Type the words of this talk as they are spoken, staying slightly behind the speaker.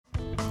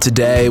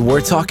Today,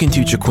 we're talking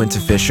to Chaquinta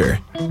Fisher,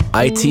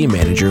 IT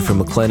manager for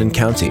McLennan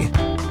County,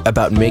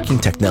 about making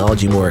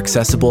technology more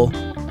accessible,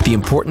 the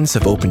importance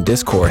of open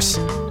discourse,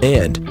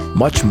 and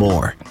much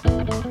more.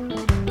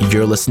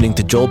 You're listening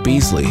to Joel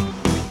Beasley,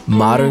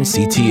 Modern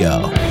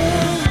CTO.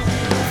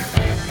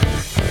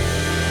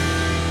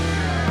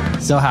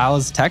 So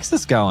how's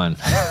Texas going?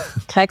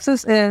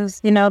 Texas is,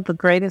 the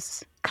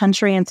greatest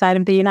country inside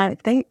of the United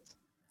States.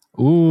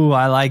 Ooh,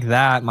 I like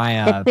that.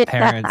 My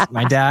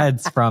my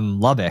dad's from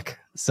Lubbock.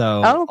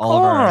 So all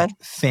of our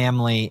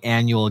family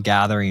annual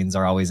gatherings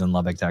are always in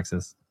Lubbock,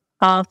 Texas.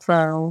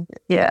 Awesome.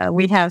 Yeah,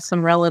 we have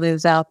some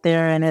relatives out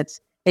there and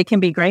it can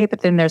be great,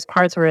 but then there's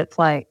parts where it's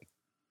like,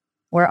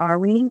 where are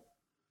we?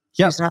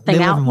 Yep, they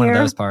live in one of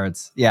those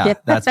parts. Yeah,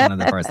 that's one of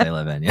the parts they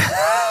live in. Yeah.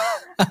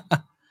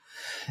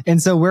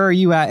 And so where are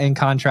you at in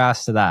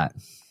contrast to that?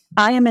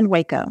 I am in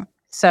Waco.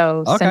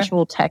 So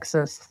Central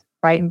Texas,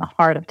 right in the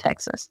heart of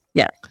Texas.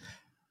 Yeah.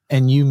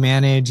 And you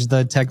manage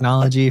the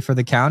technology for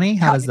the county?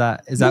 How is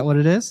that what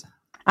it is?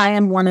 I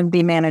am one of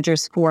the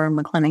managers for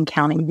McLennan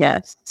County,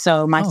 yes.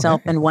 So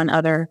myself and one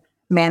other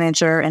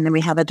manager, and then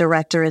we have a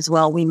director as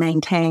well. We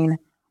maintain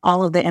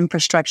all of the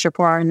infrastructure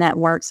for our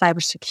network,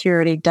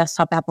 cybersecurity,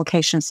 desktop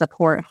application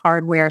support,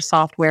 hardware,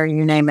 software,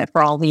 you name it,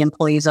 for all the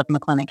employees of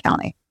McLennan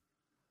County.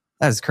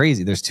 That's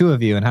crazy. There's two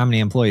of you, and how many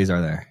employees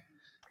are there?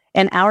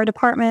 In our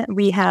department,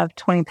 we have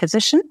 20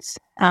 positions.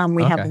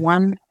 We have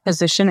one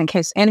position, in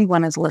case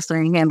anyone is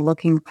listening and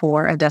looking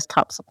for a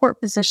desktop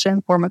support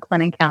position for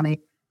McLennan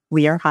County,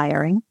 we are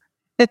hiring.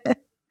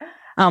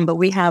 But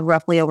we have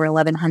roughly over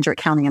 1,100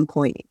 county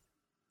employees.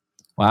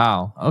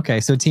 Wow. Okay.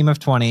 So a team of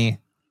 20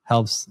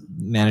 helps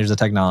manage the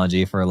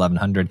technology for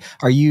 1,100.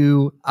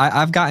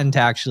 I've gotten to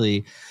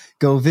actually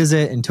go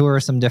visit and tour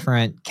some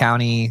different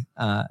county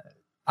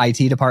IT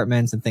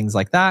departments and things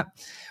like that.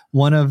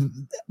 One of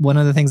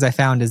the things I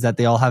found is that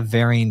they all have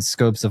varying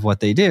scopes of what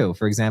they do.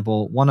 For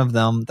example, one of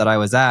them that I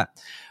was at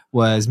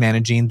was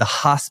managing the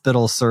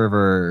hospital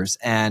servers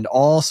and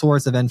all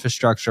sorts of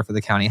infrastructure for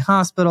the county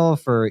hospital,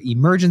 for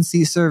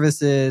emergency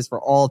services, for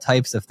all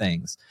types of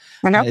things.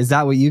 Is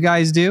that what you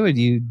guys do?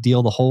 Do you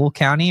deal the whole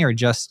county or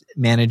just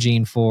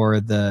managing for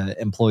the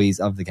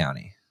employees of the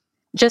county?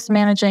 Just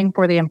managing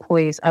for the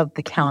employees of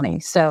the county.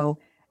 So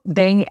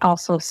they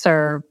also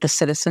serve the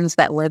citizens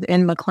that live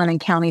in McLennan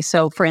County.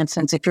 So, for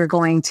instance, if you're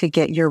going to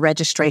get your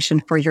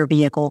registration for your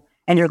vehicle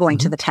and you're going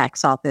to the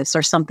tax office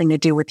or something to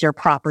do with your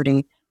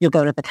property, you'll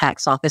go to the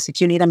tax office. If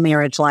you need a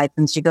marriage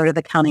license, you go to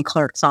the county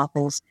clerk's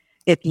office.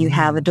 If you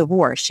have a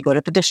divorce, you go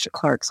to the district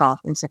clerk's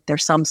office. If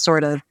there's some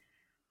sort of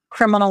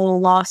criminal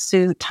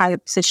lawsuit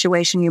type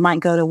situation, you might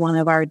go to one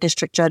of our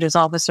district judge's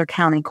office or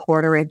county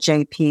court or a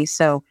JP.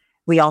 So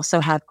we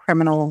also have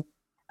criminal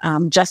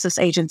justice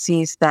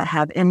agencies that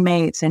have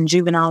inmates and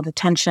juvenile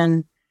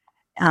detention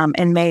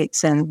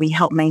inmates, and we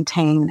help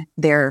maintain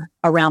their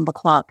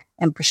around-the-clock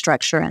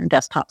infrastructure and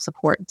desktop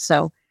support.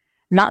 So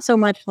not so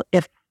much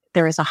if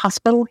there is a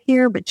hospital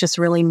here, but just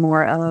really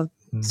more of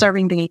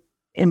serving the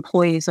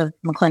employees of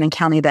McLennan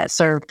County that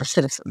serve the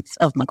citizens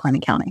of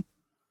McLennan County.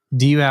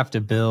 Do you have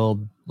to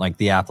build like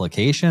the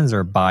applications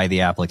or buy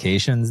the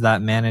applications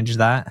that manage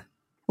that?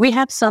 We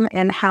have some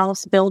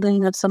in-house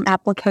building of some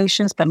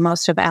applications, but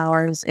most of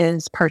ours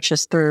is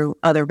purchased through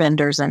other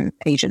vendors and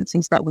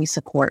agencies that we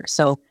support.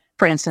 So,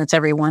 for instance,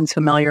 everyone's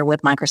familiar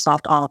with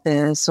Microsoft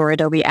Office or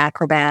Adobe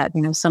Acrobat,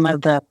 some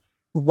of the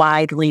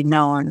widely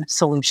known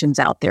solutions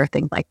out there,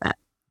 things like that.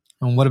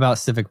 And what about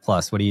Civic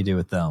Plus? What do you do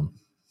with them?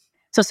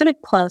 So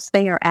Civic Plus,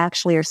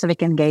 or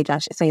Civic Engage, I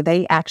should say,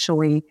 they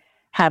actually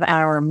have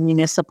our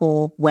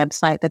municipal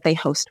website that they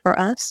host for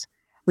us.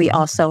 We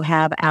also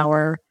have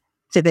our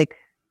Civic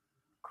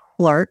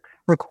Clerk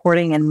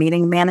recording and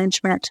meeting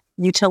management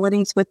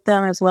utilities with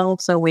them as well.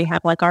 So we have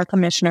like our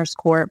commissioner's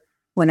court.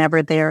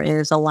 Whenever there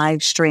is a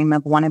live stream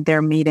of one of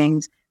their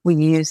meetings, we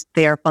use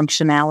their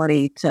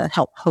functionality to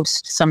help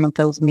host some of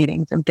those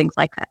meetings and things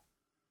like that.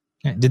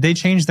 Did they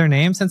change their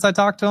name since I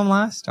talked to them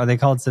last? Are they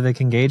called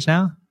Civic Engage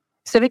now?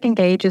 Civic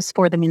Engage is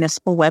for the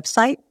municipal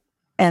website.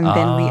 And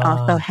then we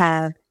also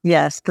have,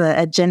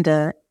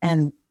 the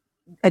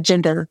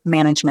agenda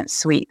management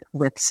suite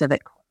with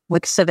Civic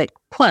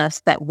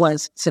Plus that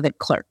was Civic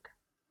Clerk.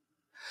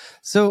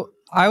 So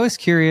I was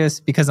curious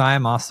because I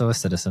am also a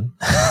citizen.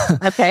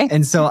 Okay.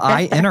 And so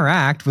I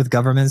interact with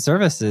government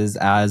services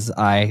as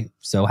I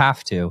so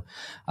have to.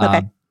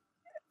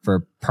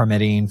 For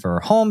permitting, for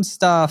home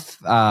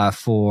stuff,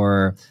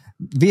 for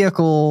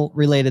vehicle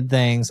related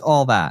things,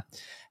 all that.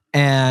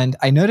 And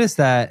I noticed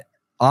that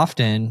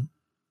often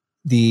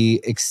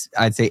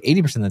I'd say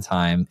 80% of the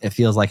time, it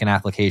feels like an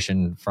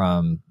application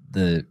from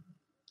the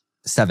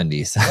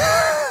 70s.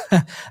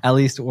 At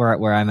least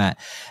where I'm at.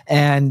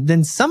 And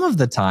then some of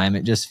the time,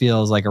 it just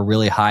feels like a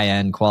really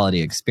high-end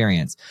quality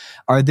experience.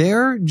 Are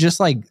there just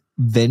like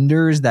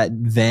vendors that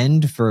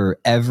vend for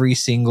every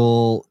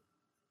single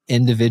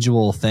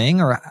individual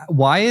thing? Or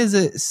why is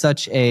it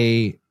such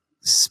a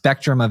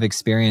spectrum of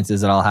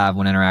experiences that I'll have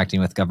when interacting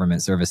with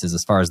government services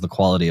as far as the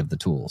quality of the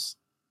tools?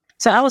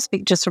 So I will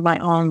speak just from my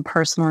own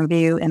personal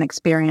view and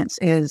experience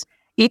is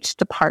each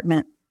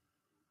department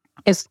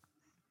is,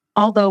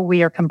 although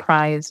we are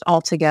comprised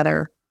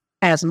altogether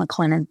as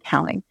McLennan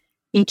County,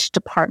 each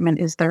department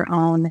is their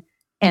own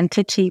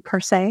entity per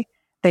se.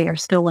 They are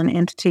still an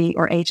entity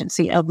or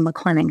agency of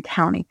McLennan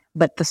County,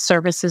 but the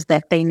services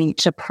that they need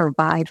to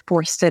provide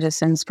for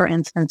citizens, for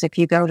instance, if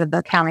you go to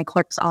the county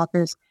clerk's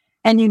office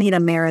and you need a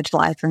marriage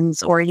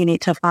license or you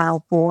need to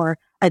file for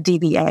a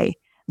DBA,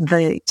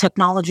 the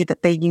technology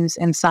that they use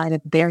inside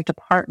of their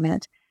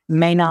department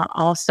may not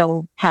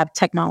also have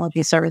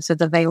technology services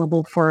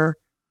available for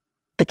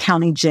the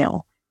county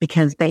jail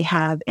because they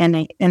have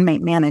inmate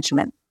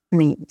management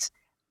needs.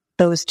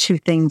 Those two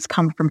things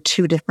come from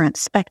two different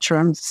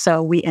spectrums,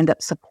 so we end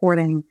up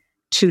supporting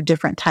two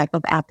different type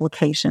of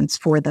applications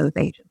for those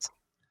agents.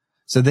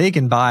 So they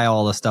can buy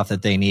all the stuff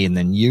that they need, and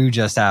then you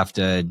just have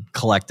to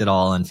collect it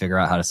all and figure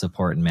out how to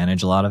support and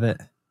manage a lot of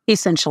it?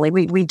 Essentially,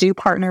 we do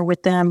partner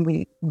with them.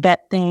 We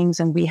vet things,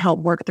 and we help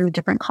work through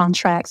different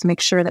contracts,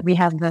 make sure that we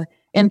have the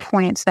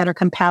endpoints that are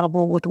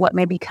compatible with what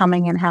may be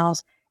coming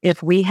in-house.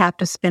 If we have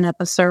to spin up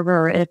a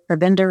server, or if the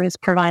vendor is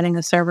providing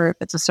a server, if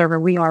it's a server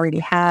we already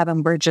have,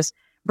 and we're just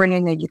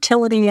bringing a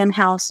utility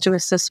in-house to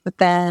assist with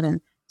that,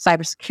 and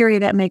cybersecurity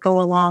that may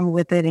go along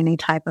with it, any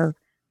type of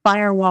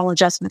firewall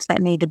adjustments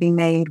that need to be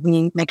made,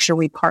 we make sure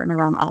we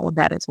partner on all of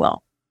that as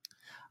well.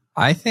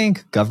 I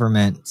think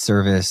government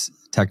service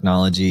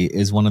technology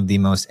is one of the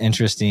most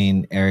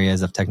interesting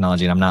areas of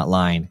technology, and I'm not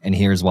lying, and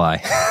here's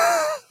why.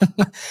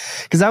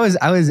 Because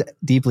I was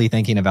deeply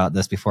thinking about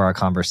this before our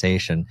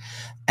conversation,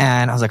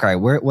 and I was like, all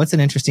right, what's an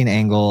interesting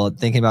angle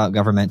thinking about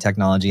government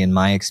technology in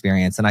my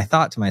experience? And I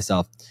thought to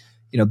myself,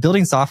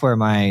 building software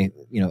my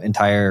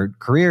entire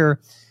career,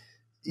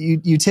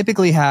 you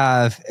typically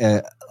have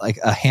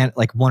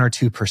like one or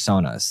two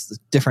personas,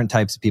 different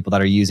types of people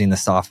that are using the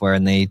software,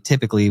 and they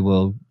typically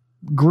will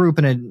group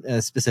in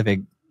a specific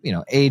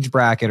age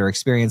bracket or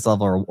experience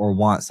level or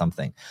want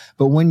something.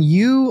 But when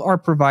you are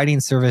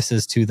providing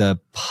services to the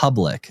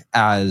public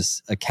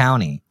as a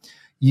county,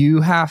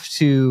 you have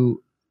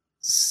to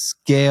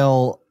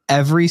scale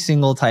every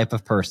single type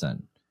of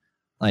person,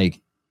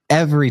 like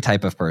every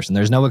type of person.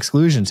 There's no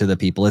exclusion to the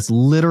people. It's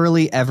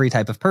literally every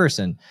type of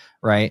person,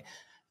 right?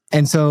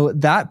 And so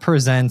that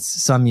presents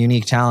some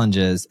unique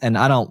challenges. And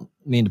I don't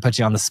mean to put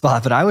you on the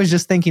spot, but I was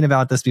just thinking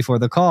about this before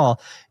the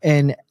call.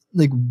 And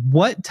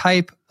what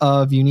type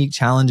of unique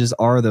challenges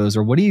are those?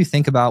 Or what do you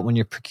think about when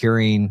you're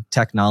procuring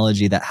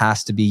technology that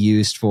has to be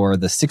used for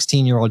the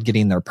 16-year-old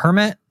getting their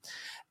permit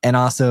and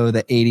also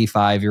the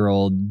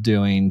 85-year-old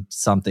doing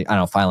something,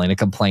 filing a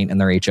complaint in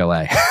their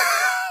HOA?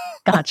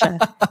 Gotcha.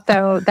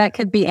 So that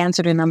could be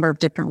answered a number of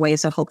different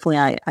ways. So hopefully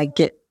I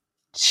get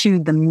to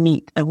the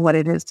meat of what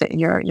it is that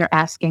you're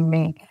asking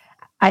me.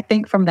 I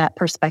think from that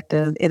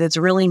perspective, it is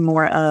really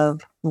more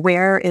of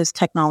where is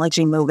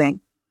technology moving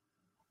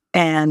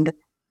and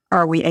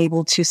are we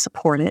able to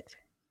support it,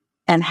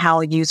 and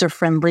how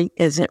user-friendly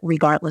is it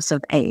regardless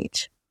of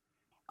age?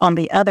 On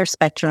the other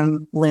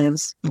spectrum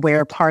lives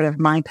where part of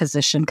my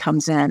position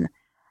comes in.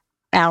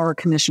 Our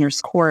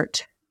Commissioner's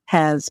Court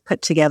has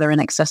put together an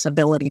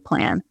accessibility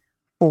plan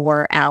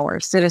for our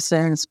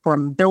citizens,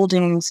 from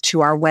buildings to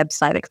our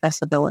website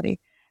accessibility.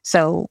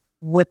 So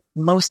with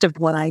most of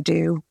what I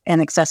do in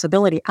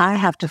accessibility, I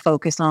have to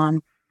focus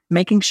on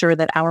making sure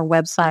that our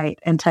website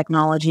and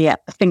technology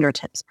at the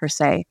fingertips, per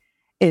se,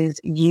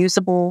 is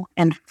usable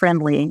and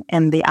friendly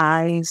in the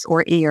eyes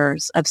or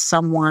ears of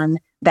someone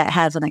that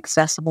has an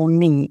accessible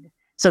need,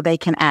 so they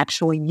can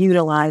actually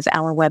utilize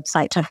our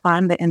website to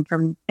find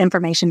the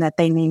information that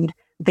they need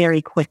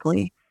very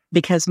quickly.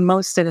 Because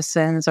most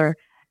citizens, or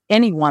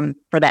anyone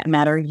for that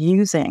matter,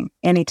 using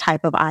any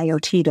type of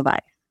IoT device,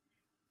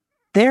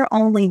 they're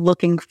only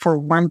looking for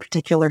one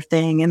particular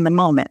thing in the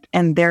moment,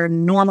 and they're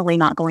normally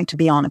not going to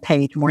be on a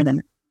page more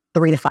than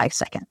 3 to 5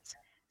 seconds.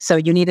 So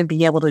you need to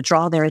be able to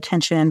draw their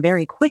attention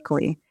very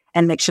quickly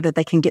and make sure that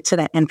they can get to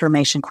that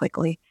information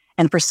quickly.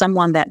 And for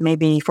someone that may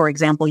be, for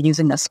example,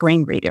 using a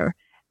screen reader,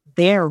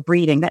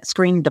 that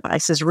screen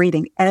device is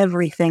reading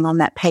everything on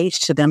that page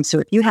to them. So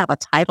if you have a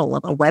title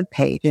of a web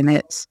page and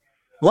it's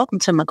 "Welcome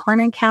to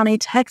McLennan County,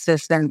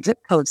 Texas," then zip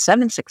code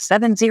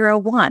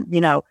 76701,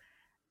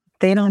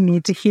 they don't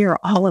need to hear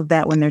all of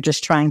that when they're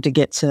just trying to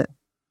get to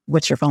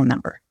what's your phone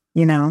number,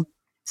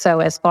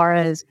 So as far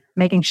as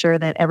making sure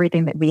that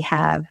everything that we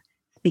have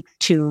speaks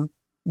to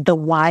the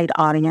wide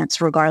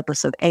audience,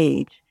 regardless of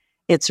age,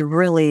 it's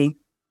really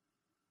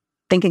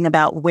thinking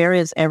about where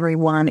is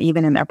everyone,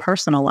 even in their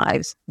personal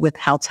lives, with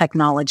how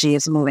technology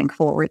is moving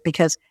forward,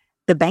 because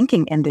the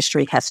banking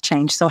industry has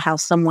changed. So how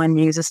someone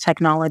uses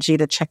technology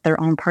to check their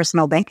own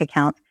personal bank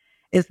account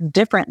is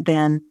different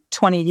than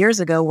 20 years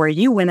ago, where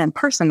you went in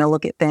person to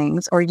look at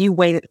things, or you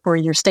waited for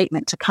your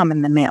statement to come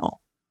in the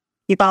mail.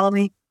 You follow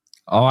me?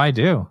 Oh, I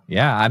do.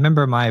 Yeah. I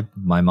remember my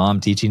mom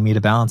teaching me to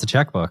balance a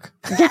checkbook.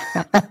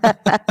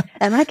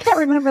 And I can't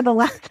remember the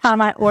last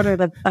time I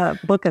ordered a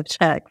book of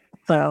checks.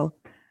 So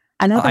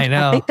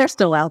I think they're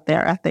still out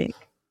there, I think.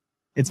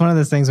 It's one of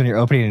those things when you're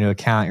opening a new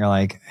account, you're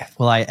like,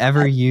 will I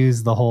ever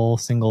use the whole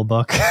single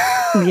book?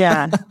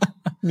 Yeah.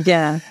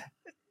 Yeah.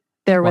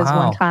 There was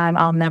one time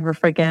I'll never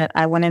forget.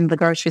 I went in the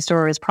grocery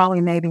store. It was probably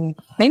maybe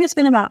it's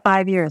been about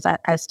 5 years.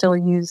 I still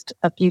used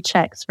a few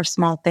checks for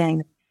small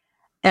things.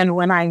 And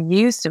when I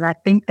used it, I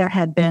think there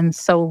had been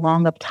so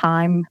long of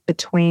time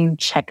between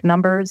check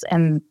numbers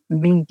and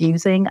me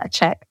using a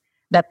check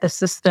that the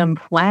system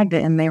flagged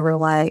it. And they were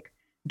like,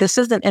 this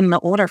isn't in the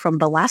order from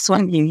the last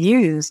one you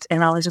used.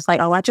 And I was just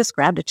like, oh, I just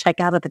grabbed a check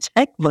out of the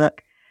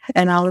checkbook.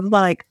 And I was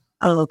like,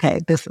 oh,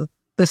 okay, this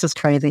is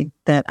crazy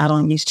that I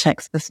don't use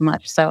checks this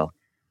much. So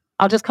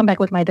I'll just come back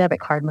with my debit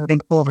card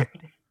moving forward.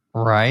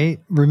 Right.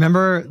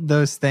 Remember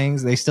those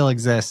things? They still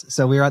exist.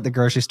 So we were at the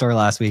grocery store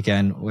last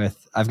weekend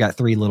I've got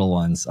 3 little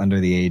ones under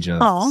the age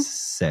of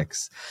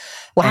 6.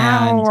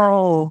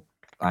 Wow.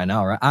 And I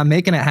know, right? I'm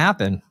making it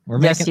happen. We're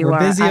busy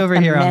I over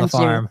here on the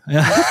farm.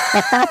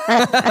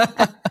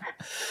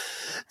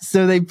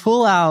 So they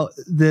pull out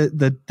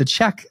the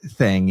check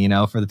thing,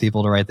 for the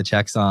people to write the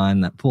checks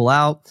on, that pull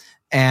out.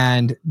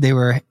 And they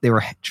were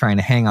trying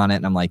to hang on it.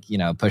 And I'm like,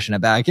 pushing it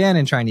back in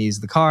and trying to use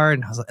the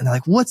card. And they're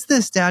like, what's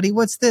this, Daddy?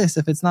 What's this?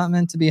 If it's not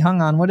meant to be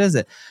hung on, what is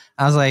it?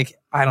 I was like,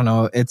 I don't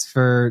know. It's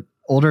for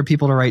older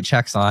people to write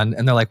checks on.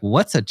 And they're like,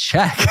 what's a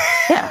check?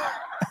 Yeah.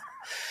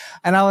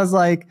 And I was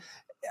like,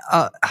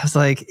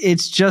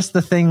 it's just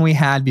the thing we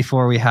had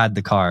before we had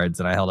the cards.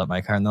 And I held up my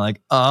card and they're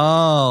like,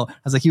 oh, I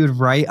was like, you would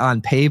write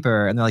on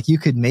paper. And they're like, you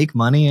could make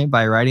money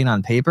by writing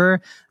on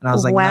paper. And I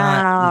was like,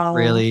 not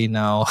really,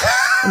 no.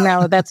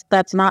 No,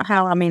 that's not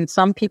how,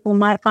 some people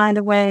might find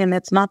a way and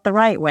it's not the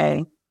right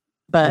way,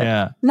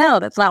 but no,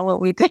 that's not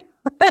what we do.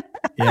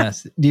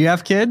 Yes. Do you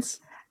have kids?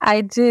 I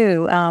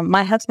do.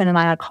 My husband and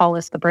I call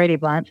us the Brady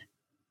Bunch.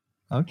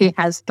 Okay. He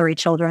has 3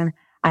 children.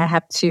 I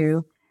have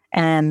 2,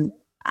 and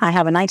I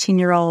have a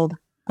 19-year-old,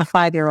 a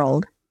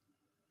 5-year-old.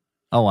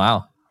 Oh,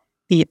 wow.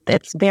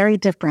 It's very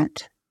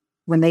different.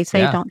 When they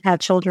say don't have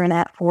children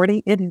at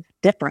 40, it is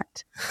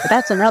different. But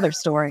that's another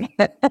story.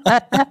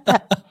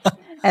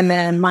 And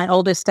then my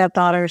oldest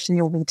stepdaughter, she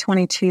will be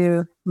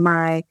 22.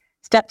 My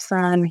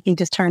stepson, he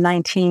just turned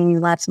 19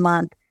 last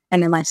month.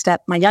 And then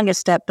my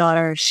youngest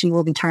stepdaughter, she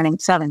will be turning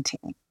 17.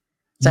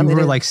 So you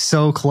were like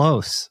so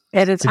close.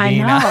 It is. I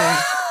know.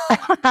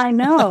 I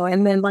know.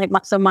 And then my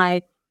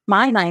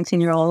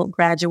 19-year-old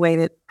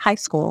graduated high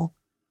school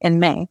in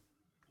May.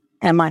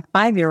 And my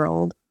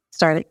 5-year-old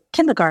started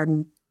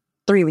kindergarten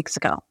 3 weeks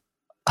ago.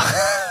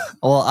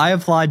 Well, I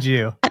applaud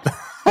you.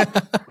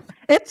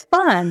 It's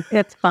fun.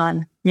 It's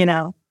fun,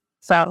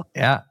 so.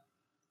 Yeah.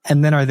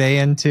 And then are they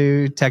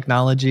into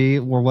technology,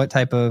 or what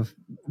type of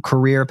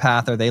career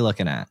path are they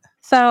looking at?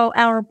 So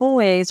our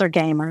boys are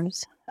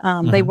gamers.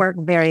 They work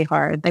very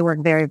hard. They work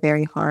very,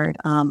 very hard.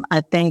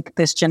 I think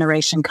this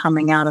generation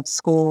coming out of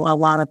school, a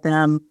lot of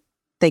them,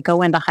 they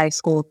go into high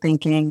school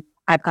thinking,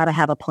 I've got to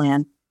have a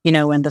plan,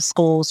 and the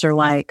schools are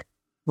like,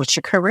 what's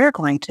your career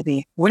going to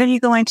be? What are you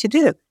going to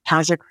do?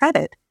 How's your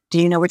credit? Do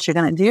you know what you're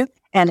going to do?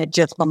 And it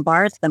just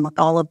bombards them with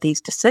all of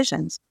these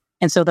decisions.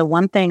 And so the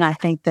one thing I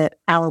think that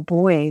our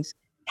boys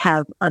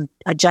have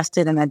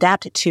adjusted and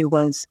adapted to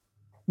was,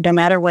 no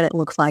matter what it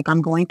looks like,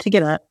 I'm going to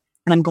get up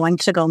and I'm going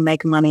to go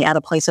make money at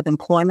a place of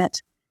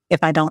employment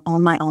if I don't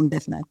own my own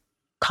business.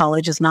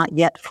 College is not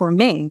yet for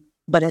me,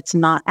 but it's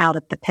not out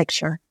of the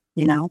picture,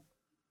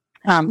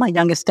 My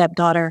youngest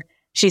stepdaughter,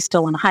 she's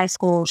still in high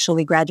school. She'll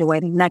be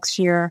graduating next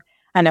year.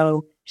 I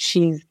know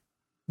she's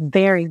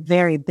very,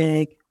 very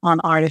big on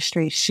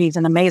artistry. She's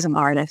an amazing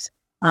artist,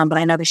 but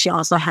I know that she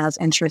also has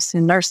interests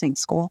in nursing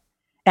school.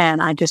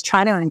 And I just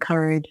try to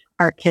encourage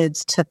our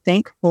kids to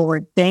think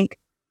forward, think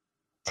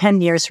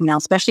 10 years from now,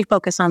 especially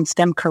focus on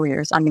STEM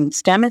careers.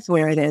 STEM is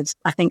where it is.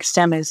 I think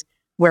STEM is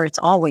where it's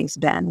always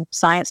been.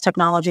 Science,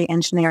 technology,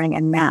 engineering,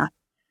 and math.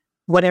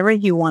 Whatever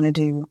you want to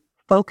do,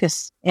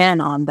 focus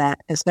in on that,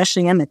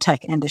 especially in the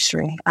tech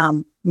industry.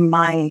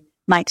 My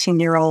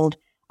 19-year-old,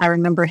 I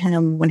remember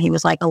him when he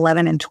was like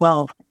 11 and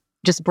 12,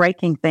 just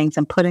breaking things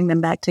and putting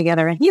them back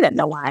together. And he didn't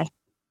know why.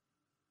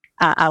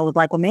 I was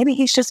like, well, maybe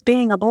he's just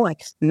being a boy.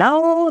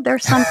 No,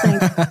 there's something.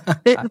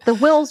 The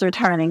wheels are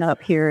turning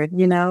up here,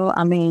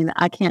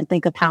 I can't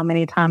think of how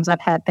many times I've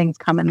had things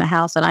come in the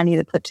house that I need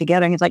to put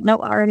together. And he's like, no,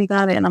 I already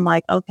got it. And I'm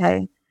like,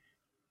 okay.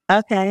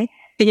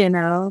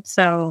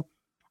 So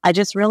I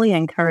just really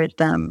encourage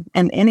them,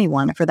 and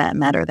anyone for that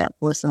matter that's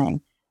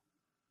listening,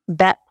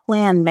 that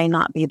plan may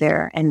not be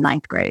there in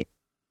 9th grade.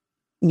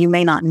 You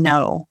may not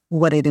know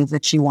what it is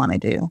that you want to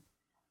do,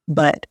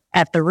 but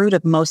at the root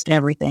of most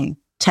everything,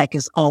 tech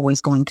is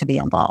always going to be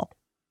involved.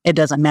 It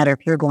doesn't matter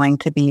if you're going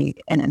to be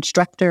an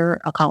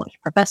instructor, a college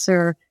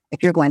professor,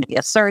 if you're going to be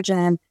a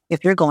surgeon,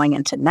 if you're going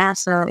into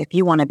NASA, if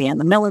you want to be in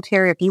the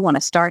military, if you want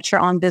to start your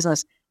own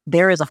business,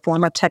 there is a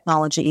form of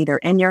technology either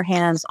in your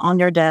hands, on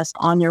your desk,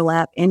 on your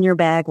lap, in your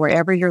bag,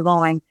 wherever you're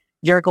going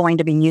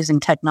to be using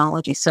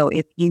technology. So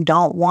if you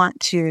don't want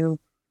to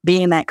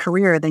be in that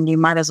career, then you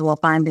might as well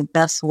find the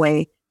best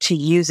way to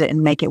use it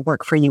and make it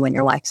work for you and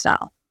your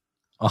lifestyle.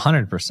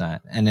 100%.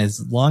 And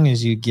as long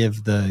as you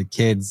give the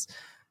kids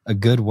a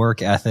good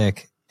work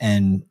ethic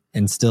and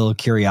instill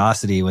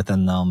curiosity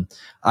within them.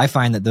 I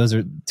find that those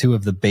are two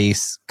of the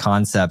base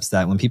concepts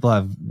that when people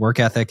have work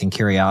ethic and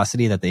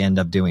curiosity, that they end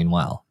up doing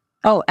well.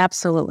 Oh,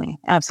 absolutely.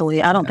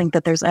 Absolutely. I don't think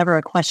that there's ever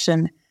a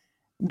question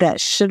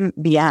that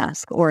shouldn't be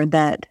asked or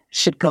that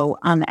should go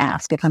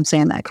unasked, if I'm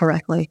saying that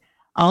correctly.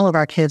 All of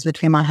our kids,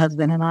 between my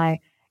husband and I,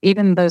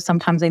 even though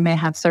sometimes they may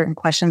have certain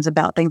questions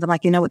about things, I'm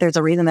like, you know what, there's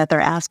a reason that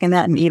they're asking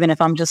that. And even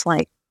if I'm just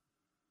like,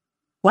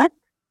 what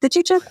did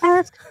you just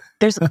ask?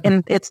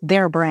 And it's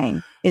their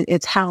brain.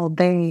 It's how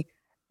they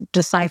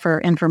decipher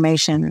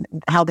information,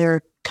 how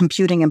they're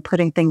computing and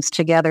putting things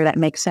together that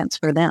makes sense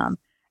for them.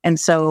 And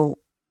so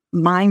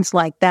minds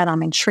like that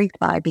I'm intrigued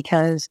by,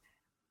 because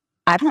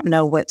I don't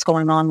know what's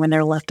going on when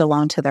they're left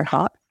alone to their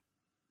thoughts.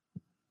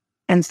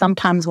 And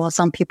sometimes while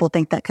some people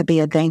think that could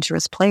be a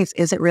dangerous place,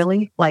 is it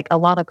really? Like, a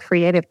lot of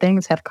creative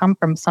things have come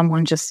from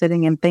someone just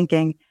sitting and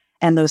thinking,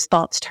 and those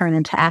thoughts turn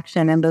into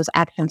action, and those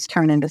actions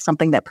turn into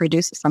something that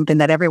produces something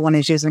that everyone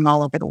is using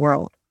all over the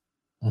world.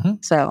 Mm-hmm.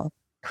 So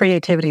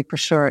creativity for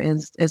sure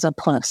is a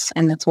plus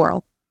in this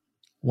world.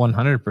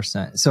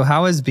 100%. So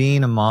how is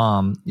being a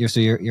mom?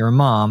 You're a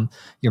mom,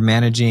 you're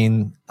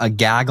managing a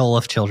gaggle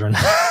of children.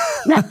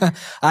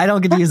 I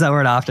don't get to use that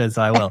word often,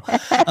 so I will.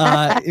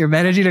 You're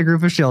managing a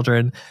group of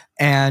children,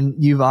 and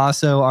you've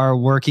also are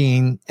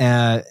working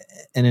in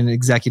an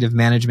executive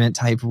management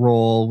type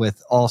role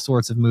with all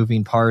sorts of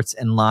moving parts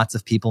and lots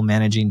of people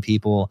managing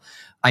people.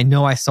 I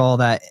know I saw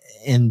that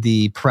in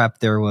the prep,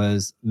 there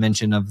was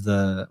mention of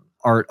the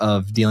Art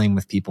of Dealing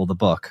with People, the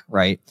book,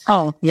 right?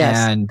 Oh,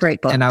 yes.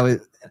 Great book. And I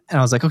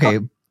was like, okay,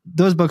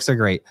 those books are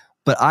great.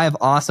 But I've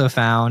also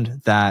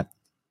found that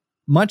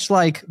much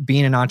like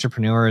being an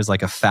entrepreneur is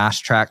like a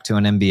fast track to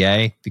an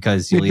MBA,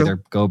 because you'll either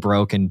go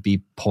broke and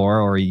be poor,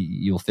 or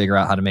you'll figure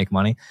out how to make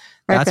money.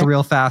 That's a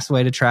real fast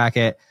way to track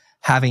it.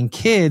 Having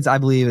kids, I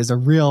believe, is a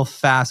real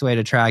fast way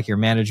to track your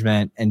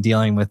management and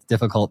dealing with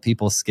difficult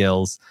people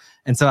skills.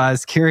 And so I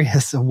was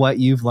curious what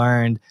you've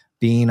learned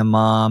being a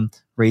mom,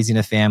 raising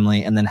a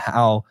family, and then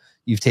how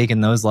you've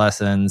taken those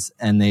lessons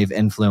and they've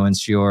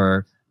influenced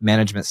your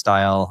management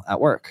style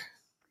at work.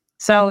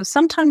 So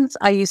sometimes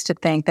I used to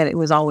think that it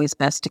was always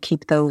best to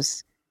keep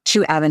those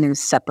two avenues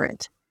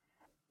separate.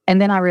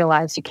 And then I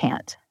realized you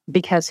can't,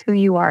 because who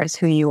you are is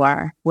who you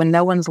are. When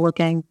no one's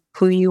looking,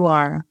 who you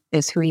are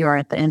is who you are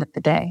at the end of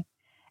the day.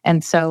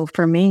 And so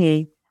for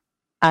me,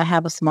 I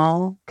have a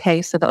small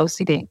case of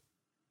OCD,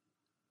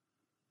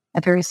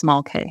 a very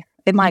small case.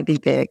 It might be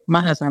big. My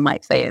husband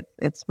might say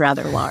it's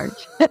rather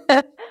large,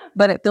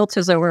 but it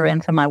filters over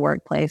into my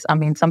workplace. I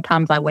mean,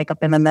 sometimes I wake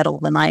up in the middle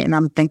of the night and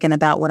I'm thinking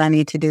about what I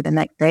need to do the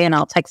next day, and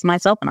I'll text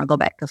myself and I'll go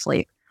back to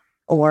sleep.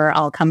 Or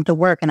I'll come to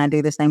work and I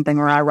do the same thing,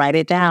 or I write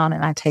it down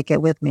and I take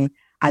it with me.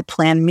 I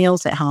plan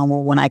meals at home,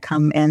 or when I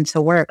come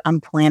into work, I'm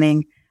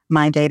planning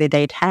my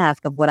day-to-day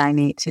task of what I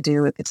need to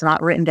do. If it's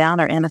not written down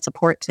or in a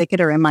support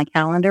ticket or in my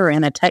calendar or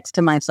in a text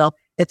to myself,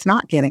 it's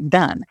not getting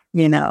done,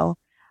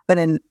 But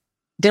in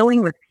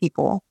dealing with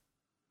people,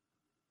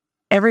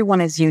 everyone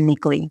is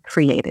uniquely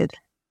created.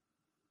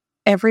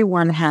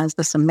 Everyone has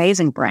this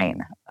amazing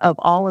brain of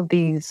all of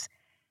these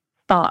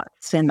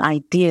thoughts and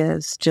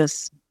ideas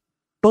just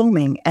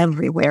booming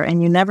everywhere,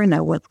 and you never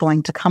know what's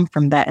going to come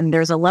from that. And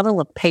there's a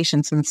level of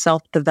patience and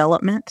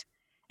self-development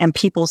and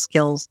people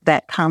skills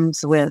that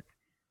comes with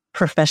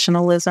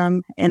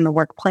professionalism in the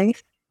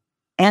workplace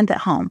and at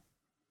home.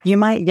 You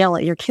might yell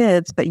at your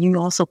kids, but you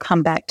also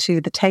come back to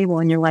the table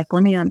and you're like,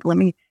 let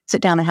me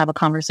sit down and have a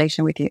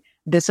conversation with you.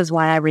 This is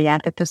why I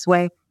reacted this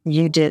way.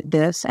 You did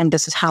this, and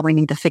this is how we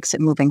need to fix it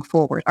moving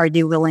forward. Are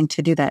you willing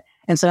to do that?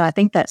 And so I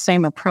think that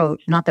same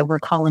approach, not that we're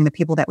calling the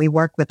people that we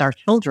work with our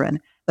children,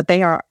 but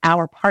they are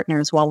our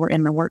partners while we're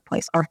in the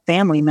workplace. Our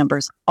family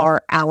members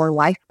are our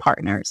life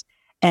partners.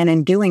 And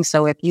in doing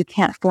so, if you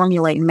can't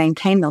formulate and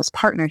maintain those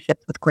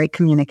partnerships with great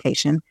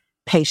communication,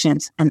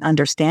 patience, and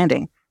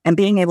understanding, and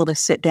being able to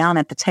sit down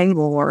at the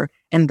table or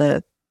in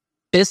the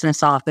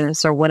business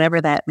office or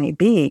whatever that may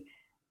be,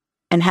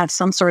 and have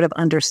some sort of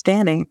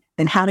understanding,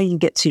 then how do you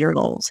get to your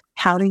goals?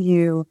 How do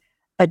you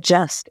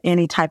adjust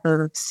any type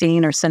of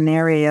scene or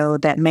scenario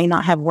that may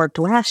not have worked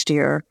last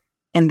year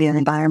in the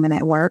environment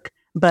at work,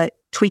 but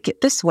tweak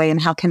it this way?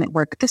 And how can it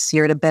work this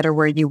year to better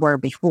where you were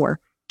before?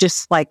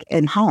 Just like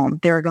in home,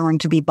 there are going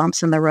to be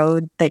bumps in the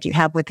road that you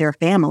have with your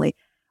family.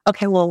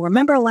 Okay, well,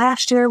 remember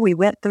last year we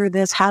went through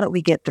this. How did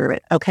we get through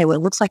it? Okay, well,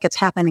 it looks like it's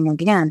happening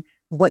again.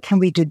 What can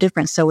we do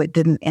different so it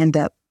didn't end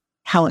up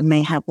how it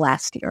may have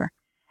last year?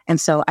 And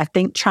so I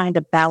think trying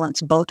to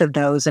balance both of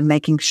those and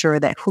making sure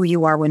that who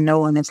you are when no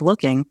one is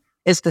looking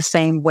is the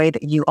same way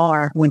that you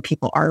are when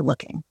people are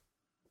looking.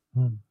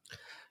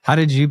 How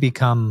did you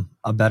become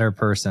a better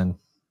person?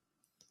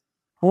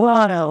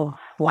 Whoa,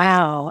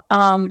 wow.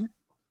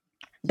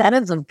 That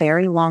is a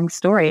very long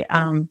story.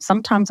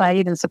 Sometimes I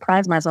even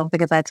surprise myself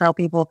because I tell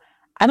people,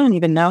 I don't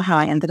even know how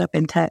I ended up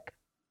in tech.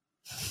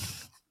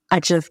 I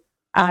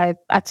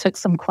took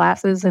some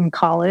classes in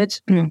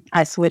college.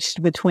 I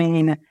switched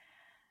between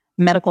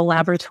medical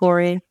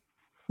laboratory,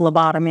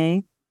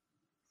 phlebotomy,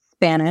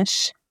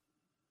 Spanish,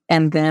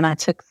 And then I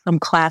took some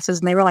classes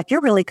and they were like,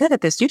 you're really good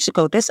at this. You should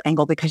go this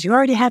angle because you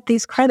already have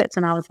these credits.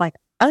 And I was like,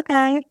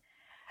 okay.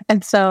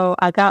 And so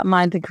I got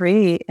my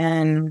degree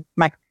in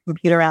my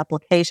computer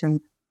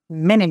applications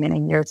many,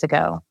 many years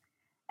ago.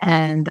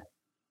 And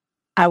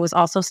I was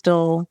also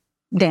still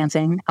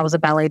dancing. I was a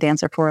ballet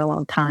dancer for a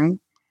long time.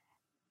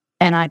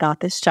 And I got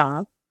this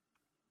job.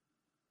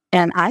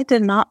 And I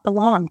did not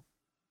belong.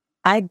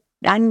 I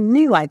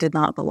knew I did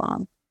not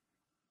belong.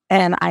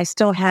 And I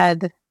still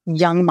had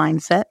young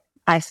mindset.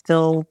 I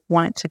still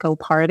wanted to go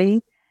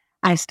party.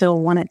 I still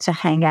wanted to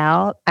hang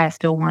out. I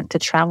still want to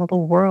travel the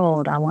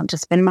world. I want to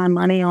spend my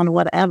money on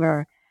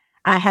whatever.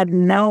 I had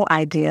no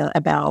idea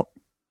about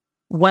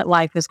what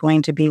life is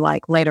going to be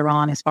like later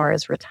on as far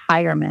as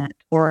retirement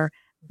or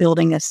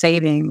building a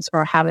savings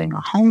or having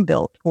a home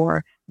built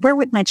or where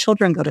would my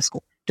children go to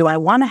school? Do I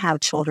want to have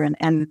children?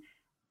 And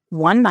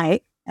one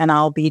night, and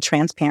I'll be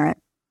transparent,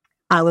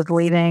 I was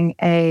leaving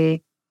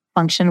a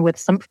function with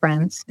some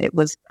friends. It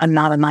was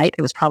not a night.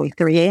 It was probably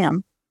 3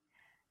 a.m.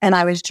 And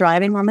I was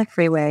driving on the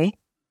freeway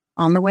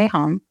on the way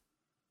home,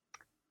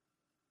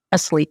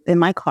 asleep in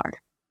my car.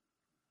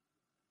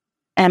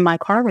 And my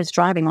car was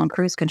driving on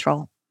cruise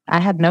control. I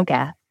had no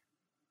gas.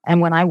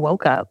 And when I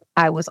woke up,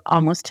 I was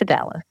almost to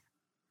Dallas.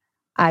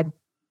 I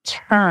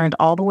turned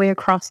all the way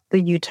across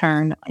the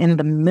U-turn in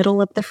the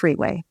middle of the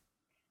freeway,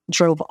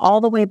 drove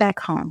all the way back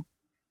home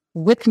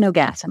with no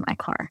gas in my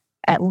car,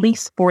 at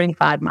least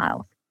 45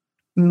 miles,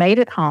 made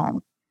it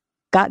home,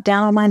 got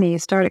down on my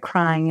knees, started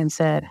crying and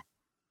said,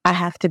 I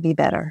have to be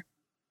better.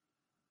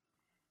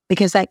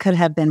 Because that could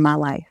have been my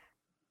life.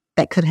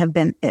 That could have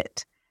been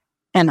it.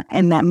 And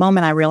in that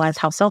moment, I realized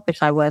how selfish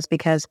I was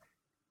because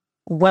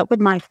what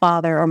would my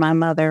father or my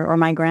mother or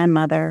my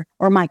grandmother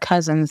or my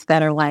cousins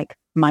that are like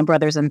my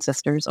brothers and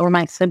sisters or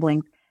my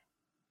siblings,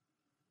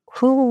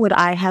 who would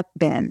I have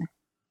been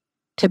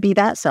to be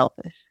that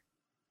selfish,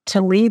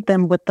 to leave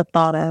them with the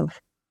thought of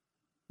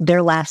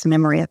their last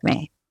memory of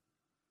me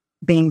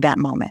being that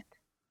moment?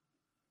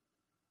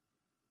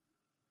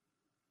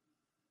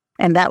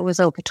 And that was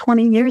over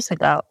 20 years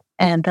ago.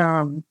 And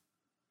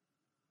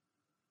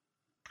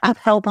I've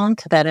held on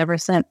to that ever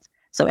since.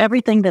 So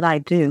everything that I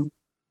do,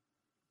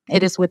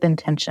 it is with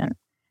intention.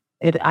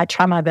 I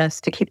try my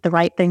best to keep the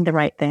right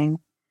thing.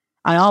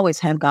 I always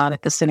have God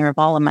at the center of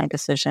all of my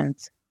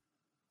decisions.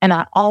 And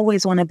I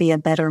always want to be a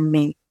better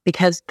me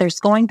because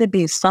there's going to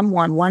be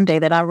someone one day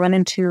that I run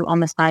into on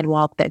the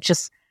sidewalk that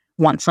just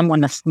wants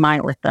someone to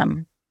smile at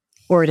them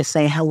or to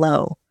say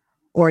hello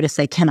or to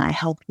say, can I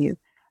help you?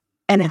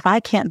 And if I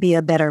can't be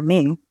a better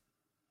me,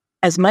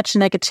 as much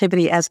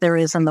negativity as there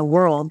is in the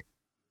world,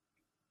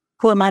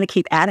 who am I to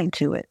keep adding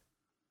to it?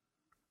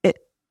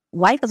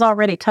 Life is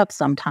already tough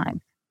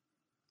sometimes.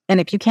 And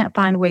if you can't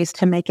find ways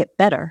to make it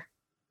better,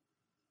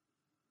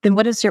 then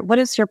what is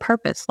your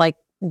purpose? Like,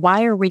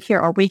 why are we here?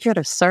 Are we here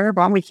to serve?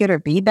 Aren't we here to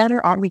be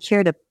better? Aren't we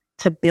here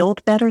to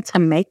build better, to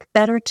make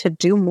better, to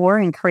do more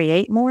and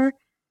create more?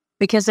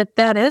 Because if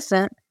that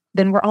isn't,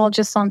 then we're all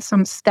just on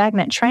some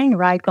stagnant train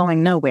ride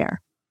going nowhere.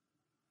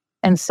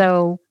 And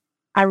so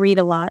I read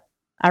a lot.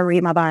 I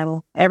read my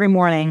Bible. Every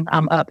morning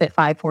I'm up at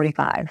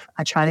 5:45.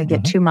 I try to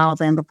get 2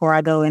 miles in before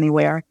I go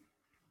anywhere.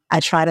 I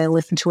try to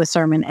listen to a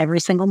sermon every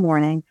single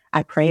morning.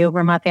 I pray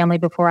over my family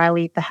before I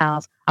leave the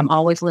house. I'm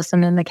always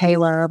listening to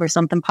K-Love or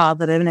something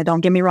positive. And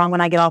don't get me wrong, when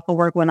I get off of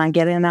work, when I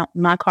get in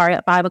my car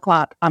at 5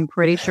 o'clock, I'm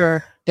pretty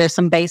sure there's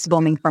some bass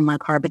booming from my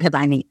car because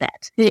I need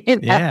that. You know?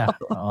 Yeah,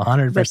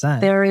 100%. But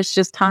there is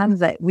just times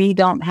that we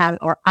don't have,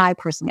 or I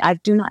personally, I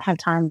do not have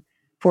time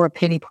for a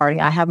pity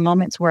party. I have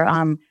moments where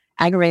I'm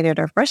aggravated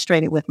or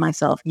frustrated with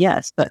myself.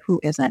 Yes, but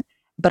who isn't?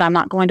 But I'm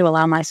not going to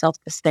allow myself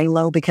to stay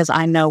low because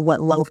I know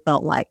what low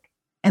felt like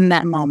in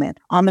that moment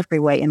on the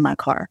freeway in my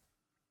car.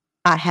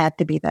 I had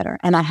to be better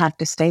and I have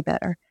to stay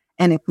better.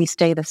 And if we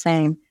stay the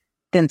same,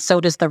 then so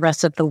does the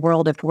rest of the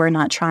world if we're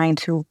not trying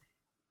to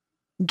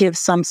give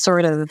some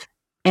sort of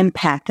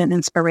impact and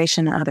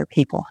inspiration to other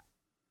people.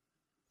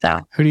 So,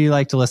 who do you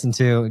like to listen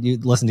to? You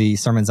listen to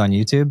sermons on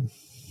YouTube?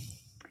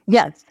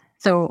 Yes.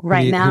 So who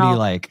do you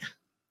like?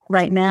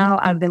 Right now,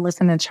 I've been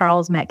listening to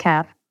Charles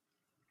Metcalf.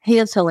 He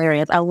is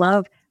hilarious. I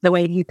love the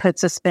way he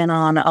puts a spin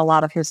on a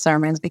lot of his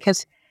sermons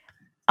because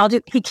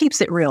he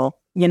keeps it real.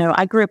 You know,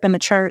 I grew up in the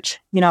church.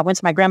 You know, I went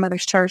to my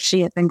grandmother's church.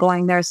 She had been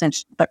going there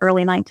since the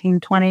early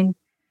 1920s.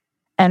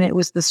 And it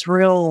was this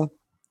real,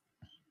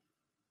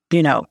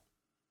 you know,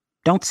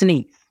 don't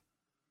sneeze.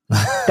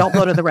 Don't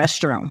go to the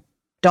restroom.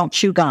 Don't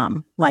chew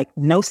gum. Like,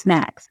 no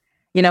snacks.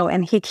 You know,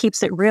 and he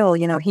keeps it real.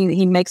 You know,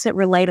 he makes it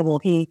relatable.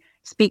 He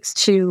speaks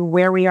to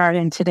where we are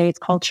in today's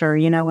culture,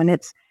 you know, and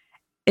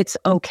it's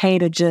okay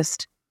to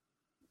just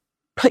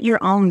put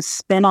your own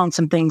spin on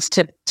some things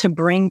to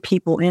bring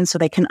people in so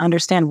they can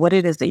understand what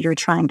it is that you're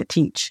trying to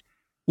teach.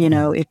 You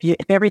know, if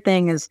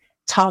everything is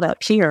taught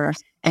up here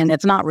and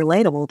it's not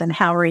relatable, then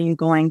how are you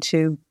going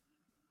to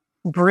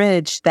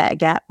bridge that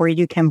gap where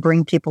you can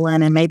bring people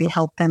in and maybe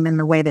help them in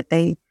the way that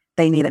they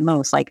need it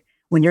most? Like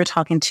when you're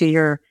talking to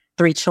your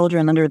 3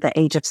 children under the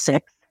age of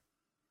 6,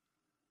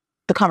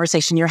 the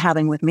conversation you're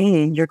having with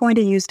me, you're going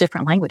to use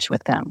different language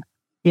with them.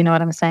 You know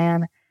what I'm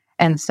saying?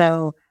 And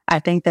so I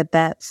think that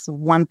that's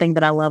one thing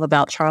that I love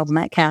about Charles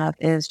Metcalf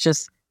is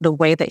just the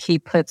way that he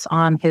puts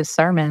on his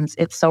sermons.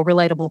 It's so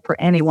relatable for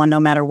anyone, no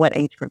matter what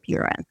age group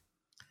you're in.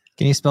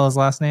 Can you spell his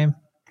last name?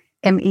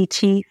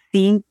 Metcall.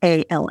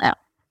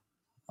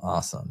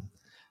 Awesome.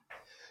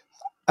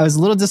 I was a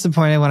little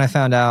disappointed when I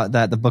found out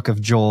that the book of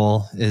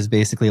Joel is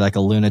basically like a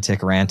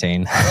lunatic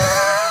ranting.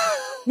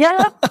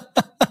 Yeah.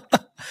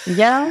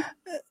 Yeah.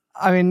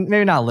 I mean,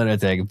 maybe not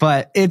lunatic,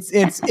 but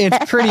it's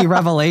pretty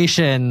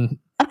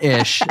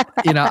revelation-ish.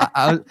 You know,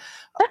 I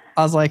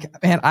was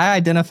like, man, I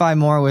identify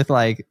more with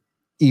like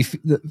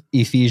the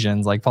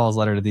Ephesians, like Paul's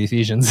letter to the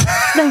Ephesians.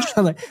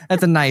 Like,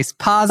 that's a nice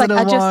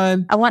positive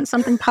one. I want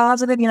something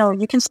positive. You know,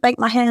 you can spank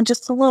my hand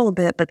just a little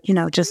bit, but you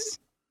know, just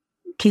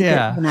keep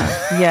it. You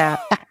know, yeah.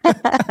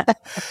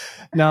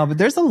 No, but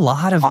there's a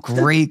lot of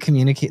great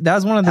communication. That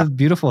was one of the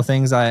beautiful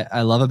things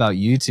I love about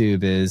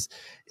YouTube is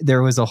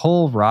there was a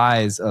whole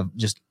rise of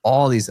just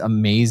all these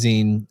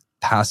amazing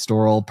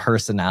pastoral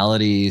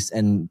personalities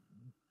and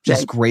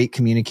just great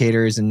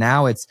communicators. And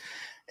now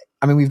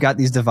we've got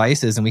these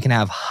devices and we can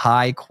have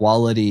high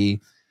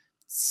quality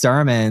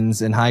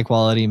sermons and high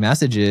quality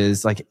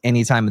messages like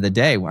any time of the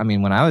day. I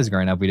mean, when I was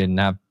growing up, we didn't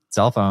have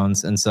cell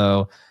phones. And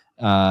so,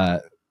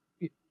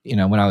 you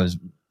know, when I was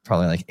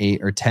probably like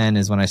 8 or 10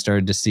 is when I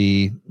started to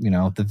see, you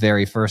know, the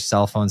very first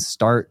cell phones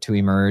start to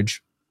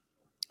emerge.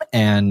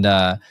 And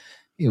the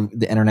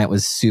internet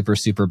was super,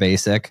 super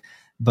basic.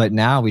 But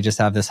now we just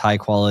have this high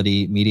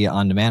quality media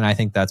on demand. I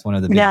think that's one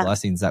of the big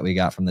blessings that we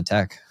got from the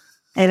tech.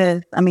 It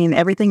is. I mean,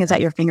 everything is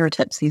at your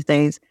fingertips these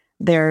days.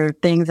 There are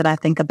things that I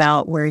think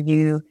about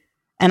and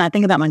I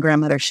think about my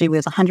grandmother. She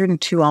was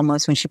 102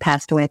 almost when she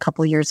passed away a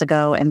couple of years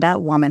ago. And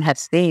that woman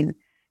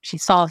she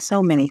saw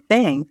so many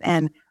things.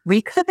 And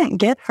we couldn't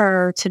get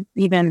her to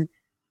even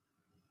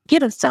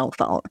get a cell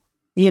phone,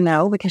 you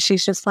know, because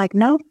she's just like,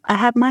 no, I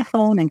have my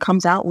phone, and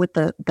comes out with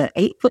the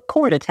 8-foot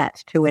cord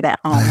attached to it at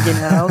home, you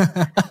know.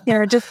 You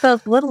know, just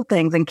those little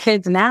things. And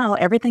kids now,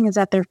 everything is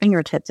at their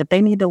fingertips. If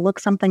they need to look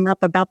something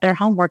up about their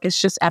homework,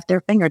 it's just at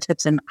their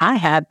fingertips. And I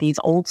had these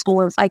old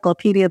school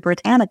Encyclopedia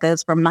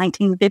Britannicas from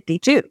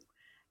 1952,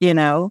 you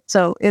know.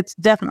 So it's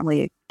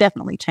definitely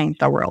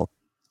changed our world.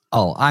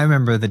 Oh, I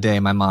remember the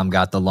day my mom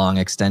got the long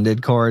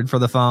extended cord for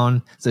the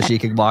phone so she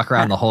could walk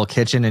around the whole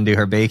kitchen and do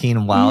her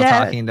baking while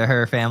talking to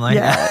her family.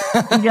 Yes.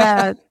 Oh,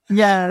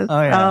 yeah.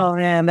 Oh,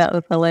 man, that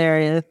was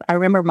hilarious. I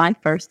remember my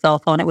first cell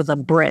phone. It was a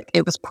brick.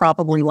 It was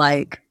probably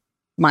like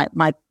my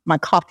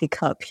coffee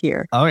cup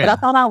here. Oh, yeah. But I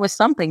thought I was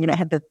something. You know, it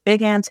had this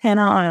big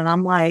antenna on it. And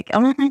I'm like,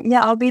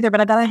 yeah, I'll be there,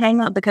 but I got to hang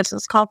up because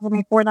it's costing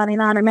me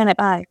 $4.99 a minute.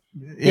 Bye.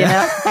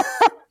 Yeah.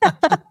 You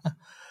know?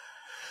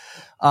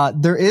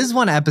 There is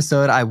one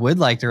episode I would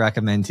like to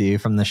recommend to you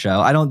from the show.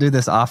 I don't do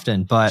this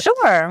often, but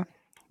sure.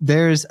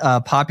 There's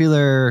a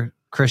popular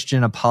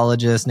Christian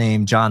apologist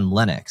named John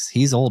Lennox.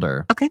 He's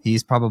older. Okay.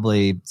 He's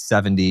probably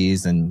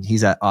 70s and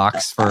he's at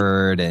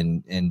Oxford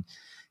and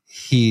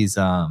he's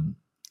written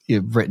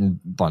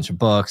a bunch of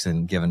books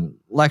and given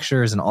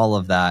lectures and all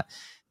of that.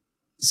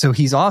 So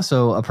he's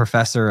also a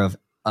professor of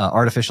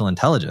artificial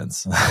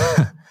intelligence.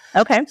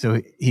 Okay. So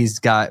he's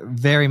got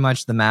very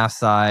much the math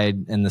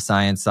side and the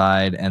science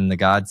side and the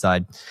God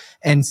side.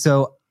 And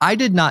so I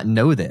did not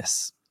know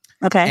this.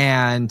 Okay.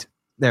 And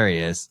there he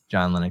is,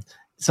 John Lennox.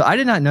 So I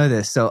did not know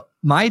this. So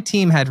my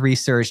team had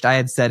researched, I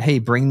had said, hey,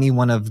 bring me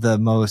one of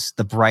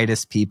the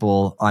brightest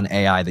people on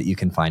AI that you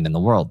can find in the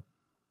world.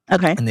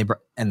 Okay. And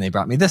they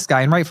brought me this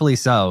guy, and rightfully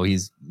so.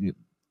 He's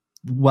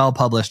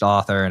well-published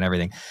author and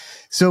everything.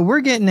 So we're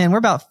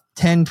about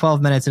 10,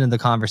 12 minutes into the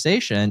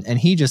conversation, and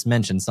he just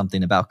mentioned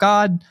something about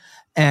God,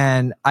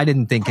 and I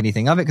didn't think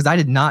anything of it because I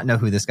did not know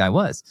who this guy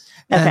was.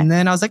 Okay. And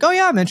then I was like, oh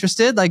yeah, I'm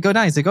interested. Like, go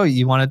down. He's like, oh,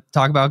 you want to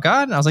talk about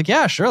God? And I was like,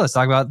 yeah, sure. Let's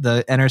talk about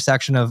the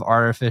intersection of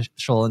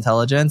artificial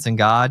intelligence and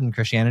God and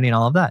Christianity and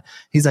all of that.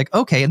 He's like,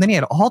 okay. And then he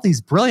had all these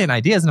brilliant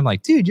ideas, and I'm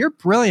like, dude, you're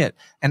brilliant.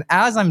 And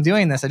as I'm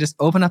doing this, I just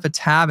open up a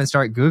tab and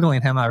start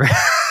Googling him. I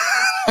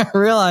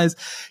realize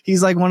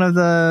he's like one of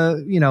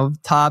the,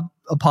 top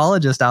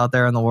apologists out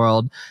there in the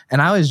world.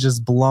 And I was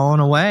just blown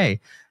away.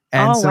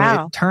 And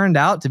it turned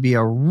out to be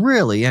a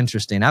really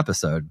interesting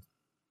episode.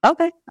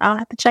 Okay. I'll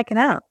have to check it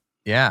out.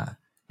 Yeah.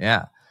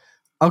 Yeah.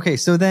 Okay.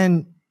 So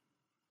then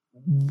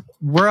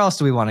where else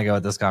do we want to go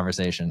with this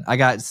conversation? I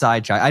got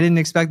sidetracked. I didn't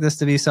expect this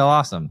to be so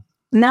awesome.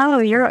 No,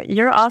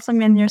 you're awesome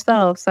in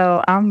yourself.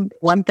 So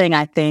one thing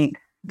I think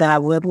that I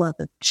would love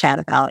to chat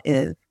about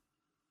is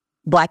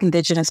Black,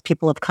 Indigenous,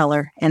 people of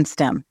color in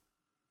STEM.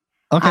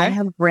 Okay. I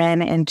have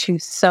ran into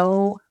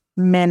so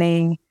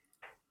many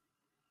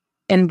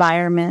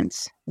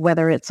environments,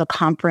 whether it's a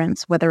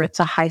conference, whether it's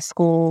a high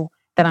school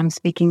that I'm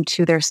speaking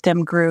to their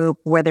STEM group,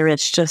 whether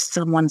it's just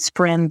someone's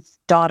friend's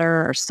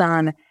daughter or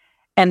son.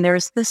 And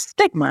there's this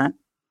stigma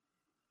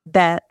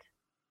that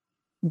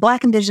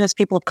Black, Indigenous,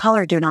 people of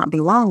color do not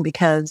belong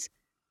because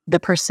the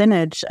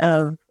percentage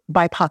of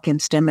BIPOC in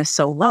STEM is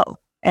so low.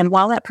 And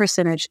while that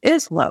percentage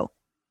is low,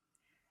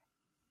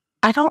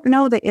 I don't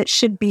know that it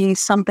should be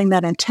something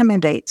that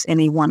intimidates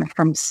anyone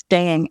from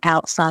staying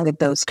outside of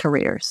those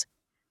careers.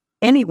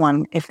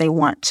 anyone, if they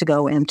want to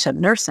go into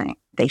nursing,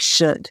 they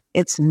should.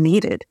 It's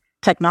needed.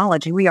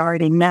 Technology, we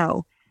already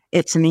know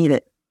it's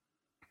needed.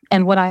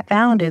 And what I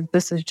found is,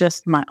 this is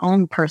just my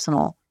own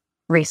personal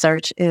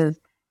research, is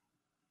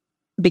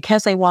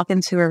because they walk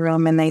into a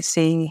room and they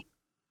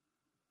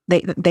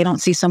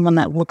don't see someone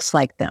that looks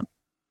like them.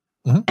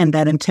 Mm-hmm. And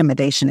that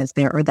intimidation is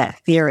there, or that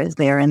fear is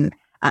there. And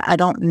I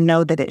don't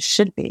know that it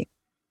should be.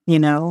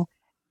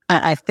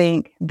 I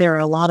think there are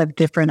a lot of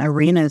different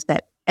arenas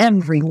that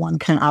everyone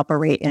can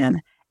operate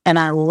in. And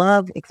I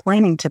love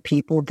explaining to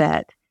people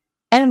that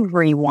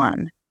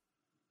everyone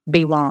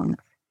belongs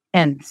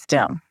in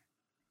STEM.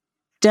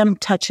 STEM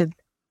touches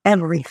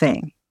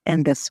everything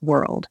in this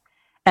world.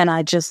 And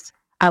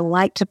I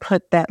like to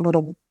put that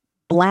little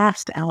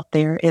blast out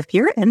there. If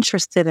you're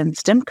interested in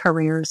STEM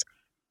careers,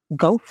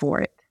 go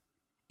for it.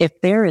 If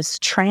there is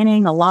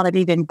training, a lot of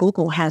even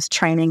Google has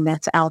training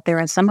that's out there,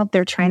 and some of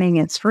their training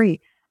is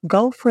free.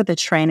 Go for the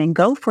training,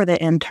 go for the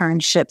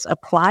internships,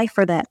 apply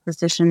for that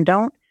position.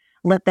 Don't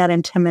let that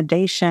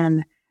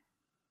intimidation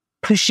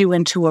push you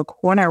into a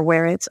corner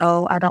where it's,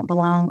 oh, I don't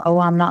belong. Oh,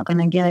 I'm not going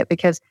to get it.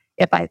 Because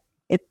if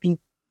you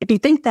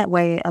think that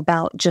way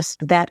about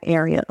just that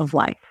area of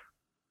life,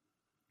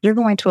 you're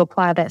going to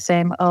apply that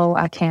same, oh,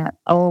 I can't,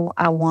 oh,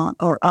 I want,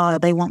 or oh,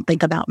 they won't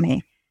think about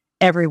me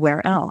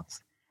everywhere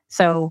else.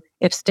 So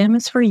if STEM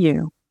is for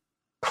you,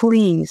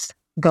 please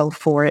go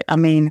for it. I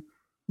mean,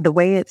 the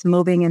way it's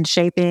moving and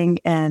shaping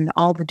and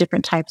all the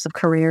different types of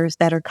careers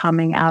that are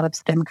coming out of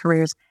STEM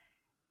careers,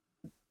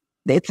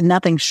 it's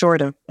nothing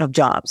short of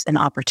jobs and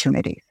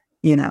opportunities,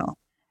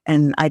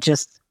 And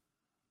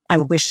I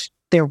wish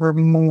there were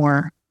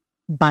more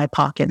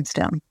BIPOC in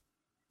STEM.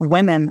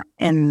 Women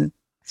in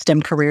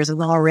STEM careers is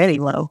already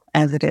low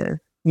as it is,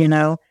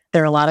 There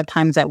are a lot of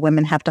times that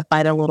women have to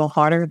fight a little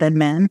harder than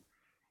men.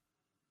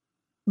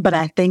 But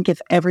I think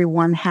if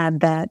everyone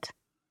had that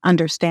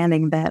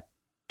understanding that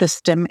the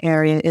STEM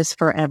area is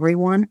for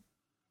everyone,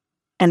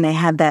 and they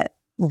had that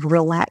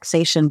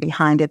relaxation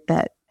behind it,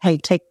 that, hey,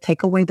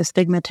 take away the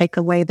stigma, take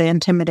away the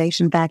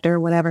intimidation factor, or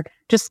whatever,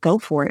 just go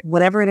for it.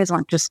 Whatever it is,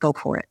 just go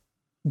for it.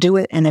 Do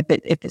it. And if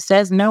it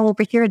says no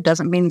over here, it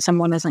doesn't mean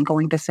someone isn't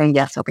going to say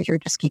yes over here.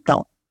 Just keep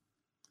going.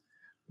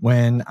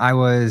 When I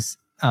was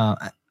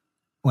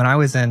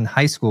in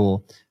high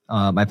school,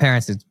 my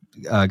parents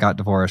got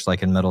divorced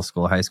like in middle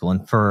school, high school.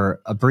 And for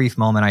a brief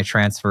moment, I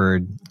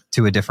transferred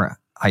to a different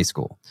high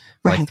school.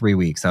 For like 3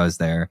 weeks I was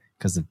there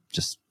because of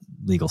just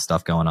legal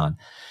stuff going on.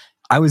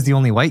 I was the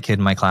only white kid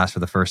in my class for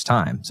the first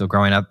time. So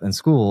growing up in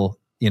school,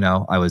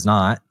 I was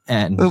not.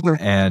 And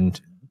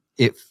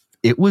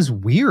it was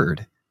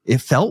weird. It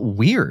felt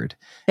weird.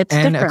 It's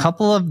and different. A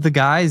couple of the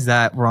guys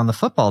that were on the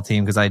football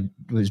team, because I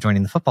was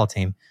joining the football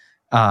team,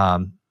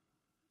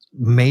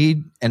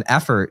 made an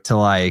effort to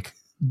like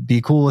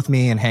be cool with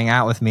me and hang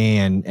out with me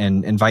and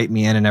invite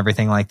me in and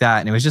everything like that.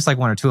 And it was just like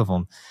one or two of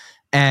them.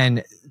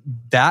 And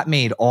that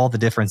made all the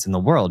difference in the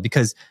world,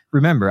 because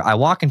remember, I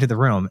walk into the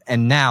room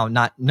and now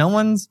no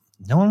one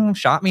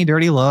shot me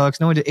dirty looks.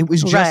 It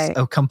was just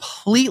a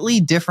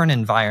completely different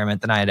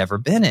environment than I had ever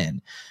been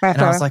in. Right.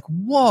 And I was like,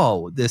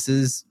 whoa, this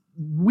is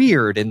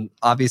weird. And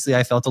obviously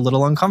I felt a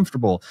little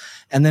uncomfortable.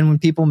 And then when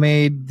people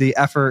made the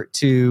effort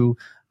to,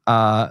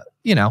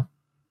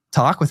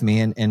 talk with me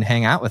and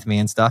hang out with me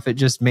and stuff, it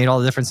just made all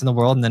the difference in the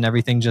world. And then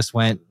everything just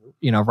went,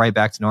 right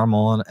back to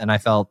normal. And I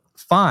felt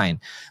fine.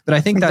 But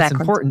I think that's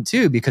important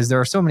too, because there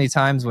are so many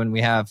times when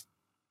we have,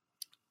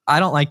 I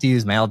don't like to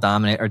use male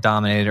dominate or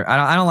dominator.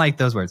 I don't like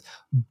those words,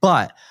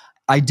 but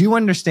I do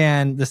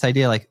understand this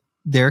idea. Like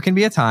there can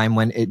be a time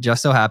when it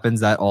just so happens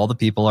that all the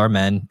people are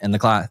men in the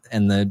class,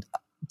 in the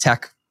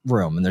tech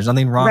room, and there's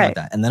nothing wrong with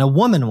that. And then a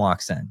woman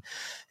walks in,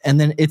 and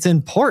then it's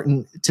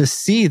important to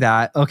see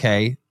that,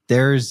 okay,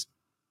 there's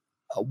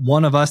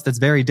one of us that's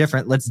very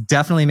different. Let's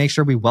definitely make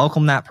sure we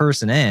welcome that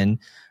person in,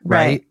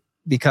 right?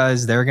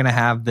 Because they're going to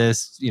have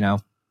this,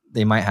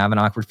 they might have an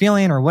awkward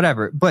feeling or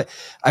whatever. But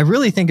I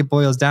really think it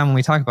boils down when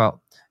we talk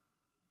about,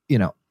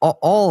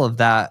 all of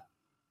that.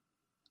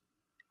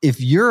 If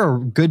you're a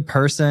good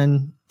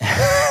person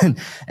and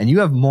you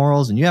have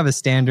morals and you have a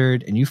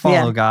standard and you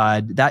follow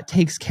God, that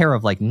takes care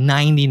of like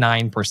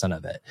 99%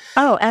 of it.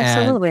 Oh,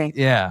 absolutely. And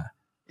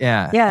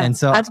yeah. And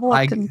so I've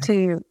walked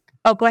into,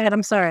 go ahead.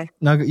 I'm sorry.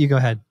 No, you go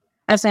ahead.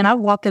 I was saying I've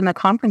walked into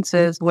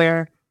conferences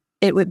where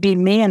it would be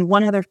me and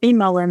one other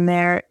female in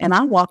there, and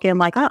I walk in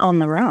like I own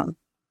the room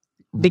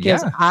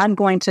because I'm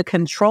going to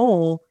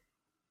control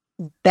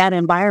that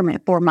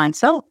environment for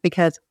myself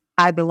because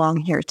I belong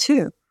here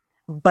too.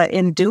 But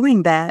in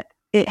doing that,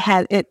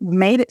 it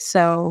made it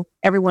so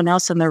everyone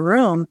else in the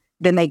room,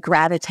 then they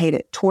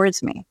gravitated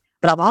towards me.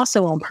 But I've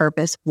also on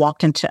purpose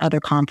walked into other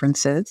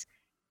conferences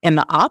in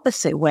the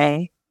opposite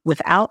way,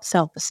 without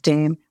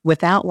self-esteem,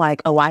 without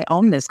like, oh, I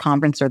own this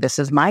conference or this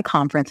is my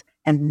conference,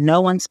 and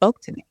no one spoke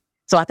to me.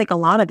 So I think a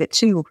lot of it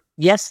too,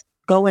 yes,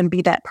 go and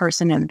be that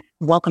person and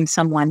welcome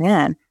someone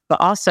in,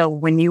 but also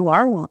when you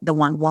are the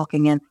one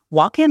walking in,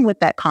 walk in with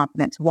that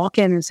confidence, walk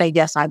in and say,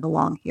 yes, I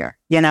belong here,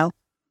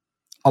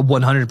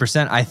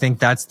 100%. I think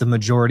that's the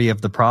majority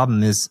of the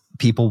problem is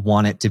people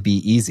want it to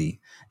be easy.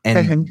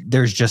 And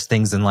there's just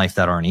things in life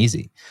that aren't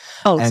easy.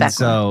 Oh, exactly. And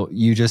so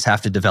you just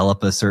have to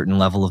develop a certain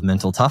level of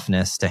mental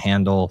toughness to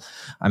handle.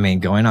 I mean,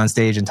 going on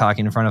stage and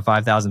talking in front of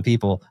 5,000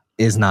 people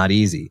is not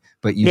easy,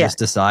 but you just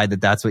decide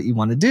that that's what you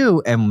want to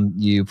do, and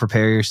you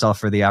prepare yourself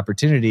for the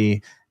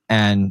opportunity.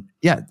 And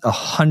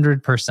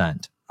 100%,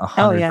 100%.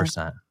 Oh,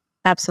 yeah.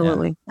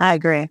 Absolutely. Yeah.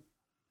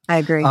 I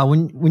agree.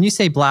 When you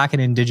say Black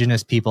and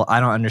Indigenous people, I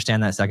don't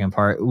understand that second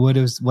part. What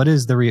is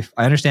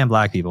I understand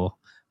Black people.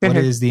 What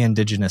is the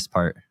Indigenous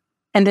part?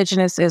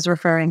 Indigenous is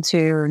referring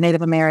to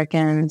Native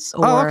Americans.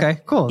 Or, okay,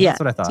 cool. That's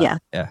what I thought.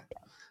 Yeah.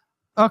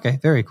 Okay,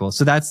 very cool.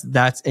 So that's,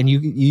 and you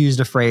used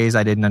a phrase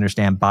I didn't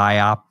understand,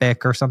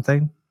 biopic or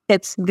something?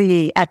 It's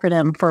the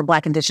acronym for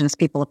Black Indigenous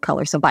People of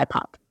Color, so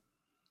BIPOC.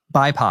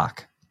 BIPOC.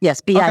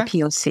 Yes,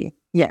 BIPOC.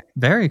 Yeah.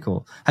 Very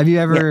cool. Have you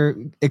ever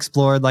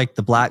explored like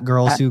the Black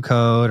Girls Who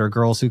Code or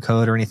Girls Who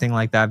Code or anything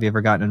like that? Have you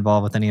ever gotten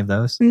involved with any of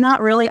those?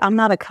 Not really. I'm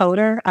not a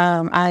coder.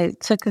 I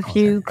took a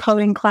few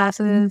coding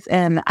classes,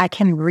 and I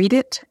can read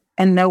it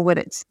and know what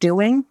it's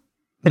doing.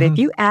 But if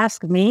you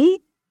ask me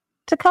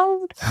to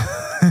code,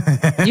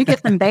 you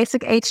get some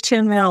basic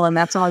HTML, and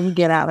that's all you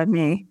get out of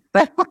me.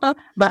 But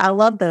I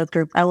love those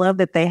groups. I love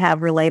that they have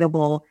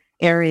relatable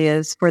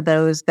areas for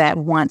those that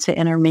want to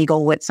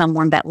intermingle with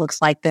someone that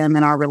looks like them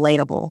and are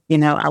relatable. You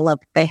know, I love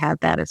they have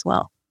that as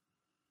well.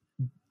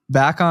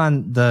 Back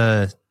on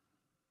that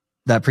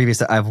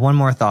previous, I have one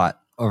more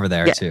thought over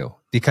there too,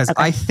 because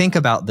I think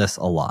about this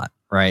a lot,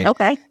 right?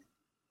 Okay.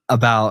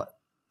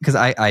 Because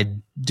I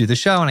do the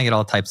show and I get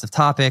all types of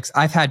topics.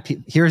 I've had,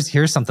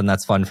 here's something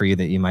that's fun for you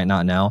that you might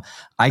not know.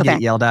 I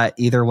get yelled at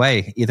either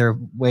way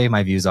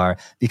my views are,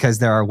 because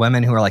there are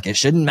women who are like, it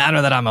shouldn't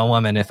matter that I'm a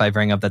woman if I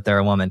bring up that they're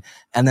a woman.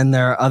 And then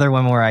there are other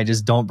women where I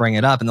just don't bring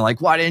it up, and they're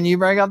like, why didn't you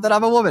bring up that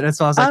I'm a woman? And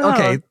so I was like,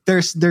 okay,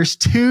 there's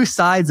two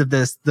sides of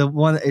this. The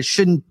one, it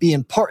shouldn't be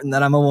important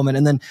that I'm a woman.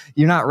 And then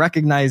you're not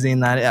recognizing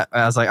that.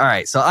 I was like, all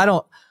right, so I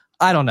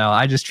don't know.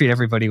 I just treat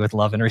everybody with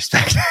love and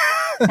respect.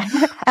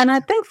 And I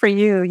think for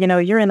you, you know,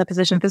 you're in the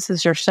position, this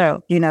is your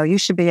show. You know, you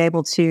should be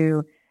able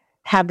to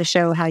have the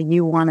show how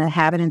you want to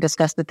have it and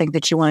discuss the things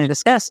that you want to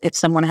discuss. If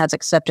someone has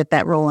accepted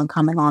that role and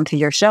coming on to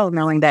your show,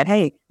 knowing that,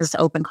 hey, this is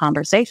an open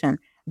conversation.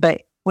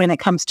 But when it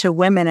comes to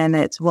women and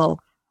it's, well,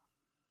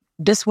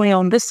 this way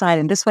on this side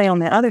and this way on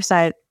the other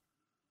side,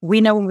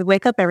 we know when we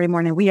wake up every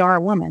morning, we are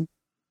a woman.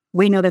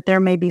 We know that there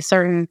may be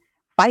certain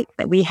fights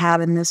that we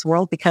have in this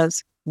world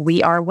because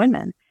we are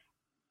women.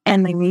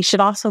 And then we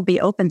should also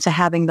be open to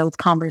having those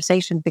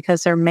conversations,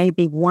 because there may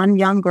be one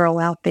young girl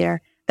out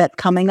there that's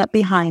coming up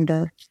behind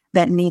us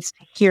that needs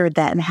to hear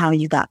that and how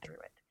you got through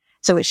it.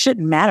 So it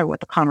shouldn't matter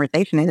what the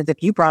conversation is.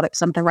 If you brought up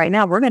something right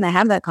now, we're going to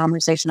have that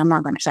conversation. I'm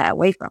not going to shy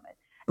away from it.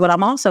 But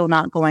I'm also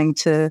not going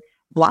to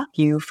block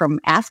you from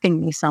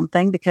asking me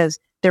something, because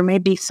there may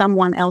be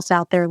someone else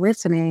out there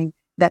listening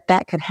that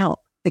could help.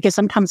 Because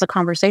sometimes the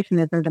conversation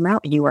isn't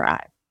about you or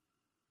I,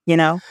 you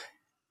know?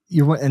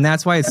 And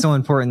that's why it's so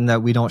important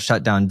that we don't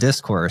shut down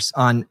discourse.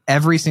 On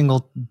every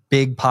single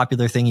big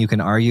popular thing you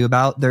can argue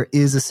about, there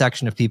is a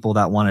section of people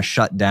that want to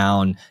shut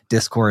down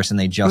discourse and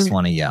they just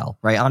want to yell,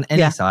 right? On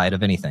any side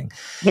of anything.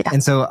 Yeah.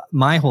 And so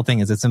my whole thing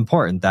is, it's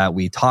important that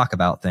we talk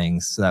about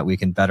things so that we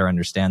can better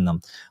understand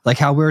them. Like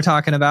how we were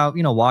talking about,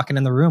 you know, walking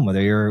in the room,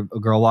 whether you're a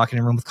girl walking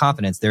in a room with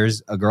confidence.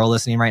 There's a girl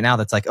listening right now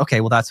that's like,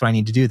 okay, well, that's what I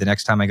need to do the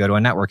next time I go to a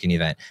networking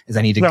event, is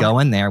I need to go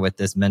in there with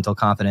this mental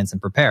confidence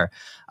and prepare.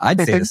 I'd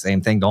say the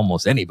same thing to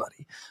almost anybody.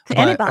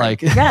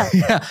 Like,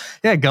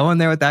 go in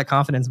there with that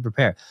confidence and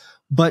prepare.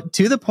 But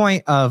to the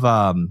point of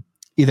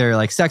either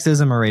like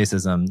sexism or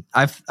racism,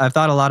 I've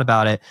thought a lot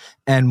about it.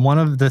 And one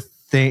of the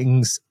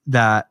things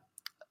that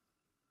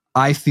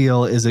I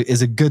feel is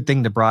a good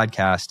thing to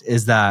broadcast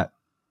is that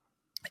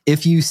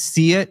if you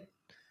see it,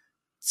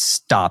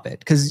 stop it.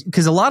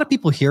 Because a lot of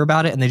people hear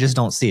about it and they just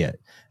don't see it.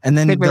 And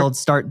then they'll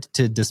start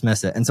to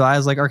dismiss it. And so I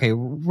was like, okay,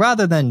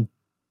 rather than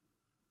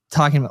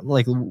talking about,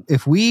 like,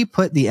 if we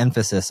put the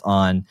emphasis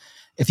on,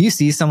 if you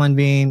see someone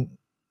being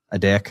a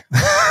dick,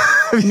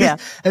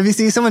 if you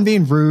see someone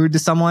being rude to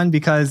someone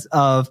because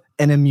of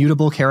an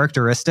immutable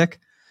characteristic,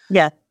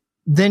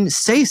 then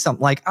say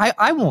something. Like,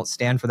 I won't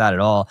stand for that at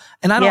all.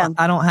 And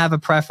I don't have a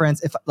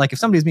preference. If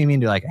somebody's being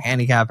mean to like a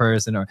handicapped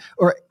person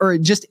or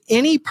just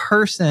any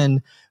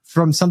person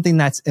from something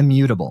that's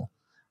immutable.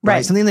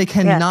 Right. Something they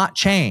cannot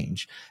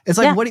change. It's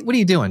like, what are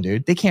you doing,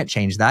 dude? They can't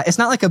change that. It's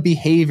not like a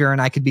behavior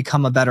and I could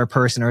become a better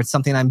person, or it's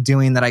something I'm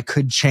doing that I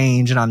could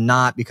change and I'm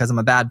not because I'm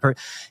a bad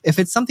person. If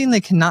it's something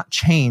they cannot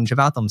change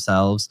about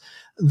themselves,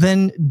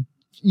 then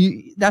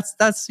you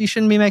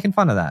shouldn't be making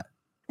fun of that.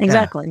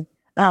 Exactly.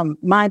 Yeah.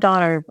 My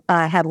daughter,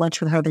 had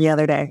lunch with her the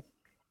other day,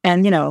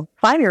 and, you know,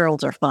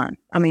 5-year-olds are fun.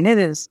 I mean,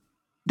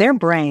 their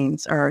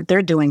brains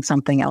they're doing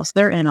something else.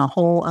 They're in a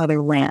whole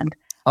other land.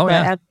 Oh, but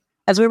yeah.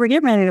 As we were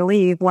getting ready to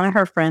leave, one of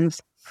her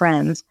friends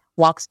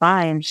walks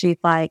by and she's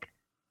like,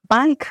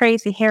 bye,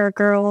 crazy hair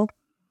girl.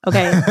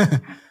 Okay.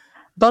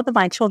 Both of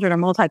my children are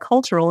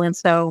multicultural. And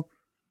so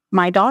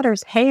my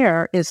daughter's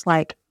hair is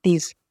like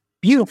these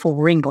beautiful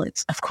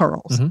ringlets of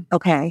curls.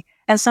 Okay.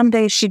 And some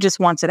days she just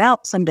wants it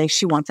out. Some days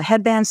she wants a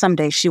headband. Some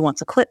days she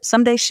wants a clip.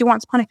 Some days she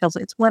wants ponytails.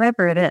 It's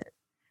whatever it is.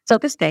 So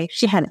this day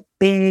she had it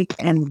big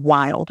and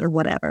wild or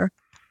whatever.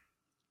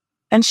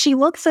 And she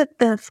looks at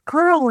this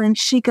girl and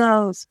she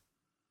goes,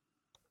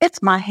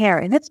 "It's my hair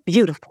and it's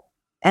beautiful."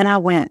 And I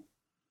went,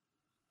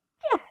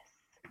 yes.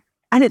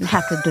 I didn't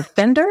have to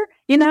defend her,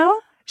 you know?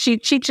 She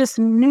just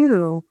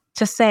knew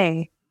to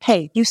say,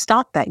 "Hey, you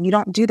stop that. You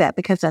don't do that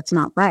because that's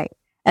not right."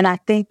 And I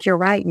think you're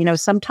right. You know,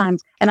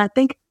 sometimes, and I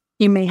think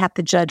you may have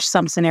to judge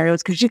some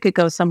scenarios because you could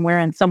go somewhere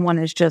and someone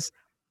is just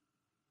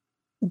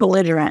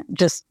belligerent,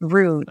 just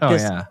rude.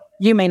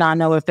 You may not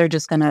know if they're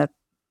just going to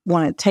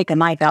want to take a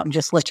knife out and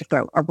just slit your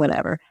throat or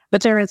whatever.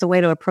 But there is a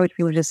way to approach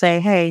people to say,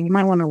 "Hey, you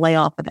might want to lay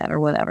off of that," or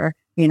whatever,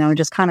 you know,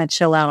 just kind of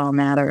chill out on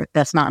that, or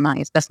 "That's not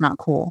nice. That's not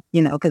cool,"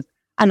 you know, because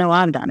I know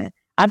I've done it.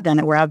 I've done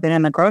it where I've been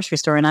in the grocery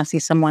store and I see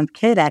someone's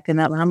kid acting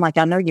up and I'm like,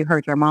 "I know you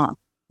hurt your mom.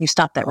 You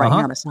stop that right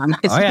now. That's not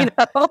nice." You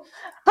know?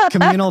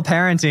 Communal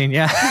parenting.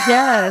 Yeah.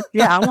 Yes.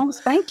 Yeah. I won't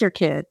spank your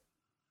kid,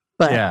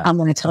 but I'm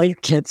going to tell your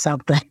kid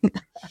something.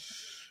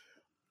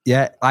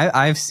 Yeah.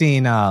 I've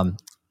seen, I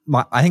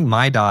think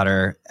my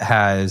daughter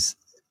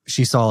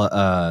she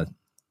saw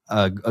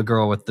a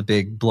girl with the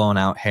big blown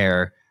out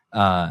hair,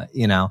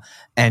 you know,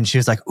 and she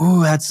was like,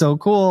 "Ooh, that's so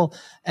cool."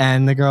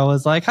 And the girl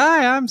was like,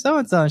 "Hi, I'm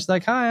so-and-so." She's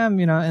like, "Hi, I'm,"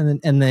 you know,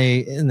 and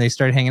they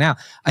started hanging out.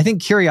 I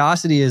think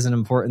curiosity is an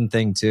important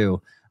thing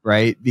too,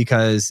 right?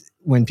 Because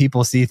when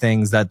people see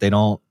things that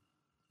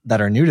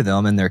are new to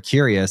them and they're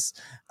curious,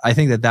 I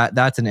think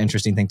that's an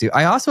interesting thing too.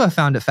 I also have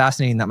found it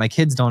fascinating that my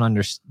kids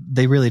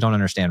they really don't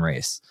understand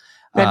race.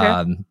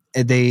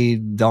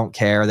 They don't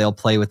care. They'll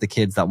play with the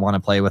kids that want to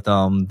play with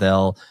them.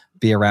 They'll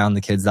be around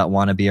the kids that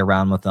want to be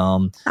around with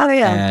them. Oh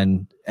yeah.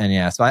 And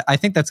yeah, so I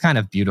think that's kind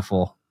of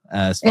beautiful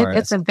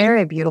it's a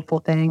very beautiful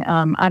thing.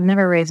 I've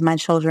never raised my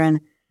children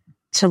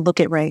to look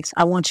at race.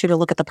 I want you to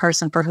look at the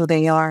person for who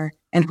they are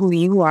and who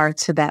you are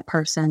to that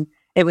person.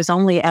 It was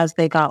only as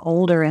they got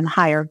older and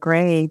higher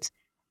grades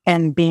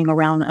and being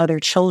around other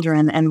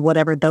children and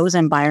whatever those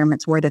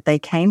environments were that they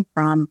came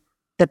from,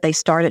 that they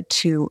started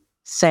to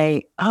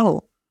say,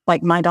 "Oh,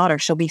 like my daughter,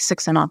 she'll be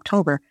 6 in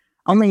October.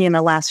 Only in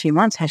the last few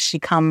months has she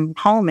come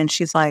home and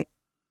she's like,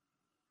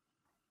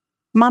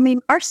 'Mommy,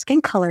 our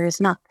skin color is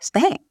not the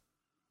same.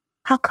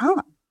 How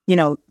come?'" You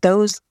know,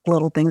 those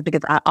little things,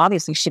 because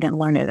obviously she didn't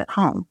learn it at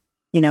home.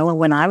 You know, and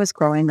when I was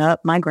growing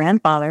up, my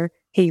grandfather,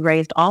 he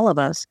raised all of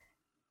us.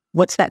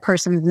 "What's that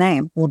person's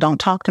name?" "Well, don't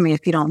talk to me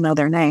if you don't know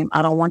their name.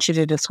 I don't want you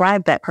to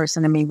describe that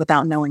person to me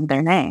without knowing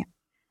their name."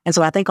 And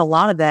so I think a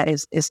lot of that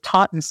is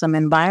taught in some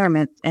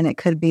environments, and it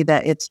could be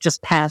that it's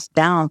just passed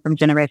down from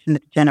generation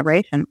to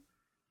generation.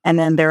 And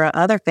then there are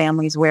other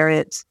families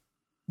where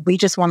we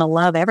just want to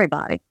love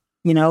everybody.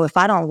 You know, if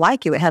I don't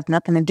like you, it has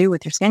nothing to do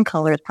with your skin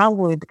color. It's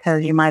probably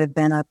because you might have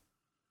been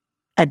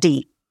a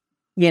D,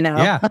 you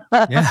know,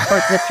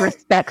 or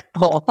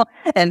disrespectful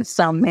in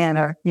some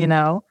manner, you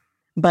know.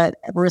 But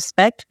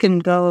respect can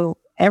go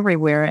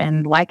everywhere,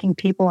 and liking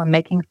people and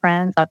making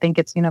friends, I think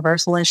it's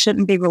universal and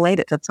shouldn't be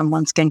related to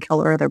someone's skin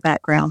color or their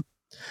background.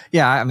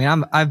 Yeah, I mean,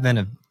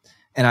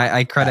 and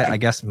I credit, I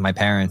guess, my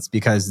parents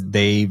because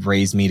they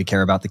raised me to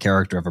care about the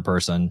character of a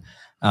person.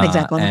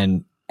 Exactly.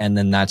 And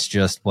then that's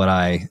just what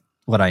I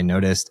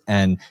noticed.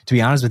 And to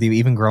be honest with you,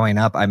 even growing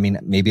up, I mean,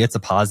 maybe it's a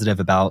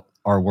positive about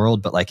our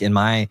world, but like in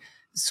my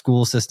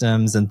school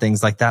systems and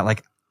things like that,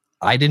 like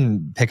I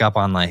didn't pick up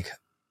on like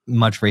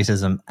much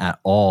racism at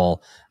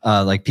all,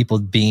 like people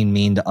being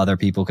mean to other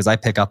people, because I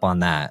pick up on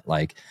that,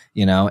 like,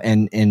 you know,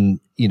 and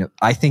you know,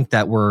 I think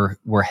that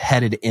we're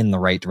headed in the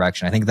right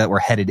direction. I think that we're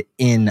headed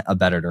in a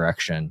better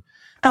direction.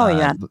 Oh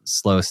yeah,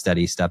 slow,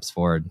 steady steps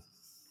forward.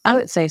 I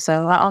would say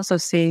so. I also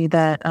see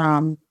that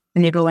when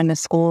you go into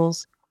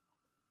schools,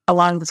 a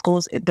lot of the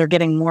schools, they're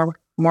getting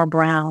more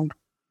brown.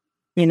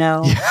 You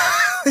know,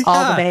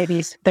 all the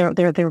babies,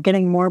 they're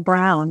getting more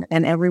brown,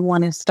 and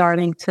everyone is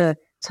starting to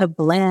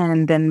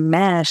blend and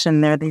mesh,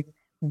 and they're these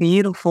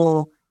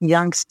beautiful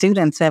young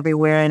students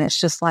everywhere. And it's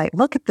just like,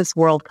 look at this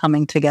world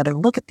coming together.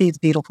 Look at these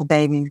beautiful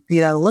babies.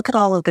 You know, look at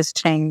all of this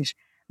change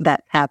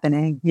that's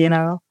happening, you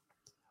know?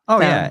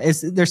 Oh, yeah.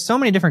 There's so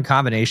many different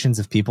combinations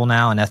of people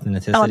now and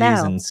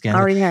ethnicities and skin.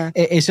 Oh, yeah.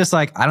 It's just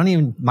like,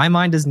 my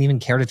mind doesn't even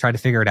care to try to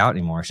figure it out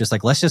anymore. It's just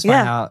like, let's just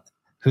find out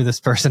who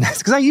this person is.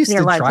 Because I used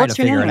to try to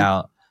figure it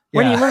out.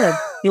 Where do you live?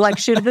 You like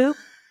shoot-a-boo?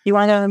 You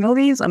want to go to the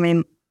movies? I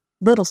mean,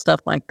 little stuff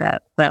like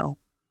that. So.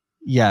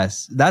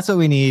 Yes, that's what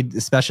we need,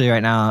 especially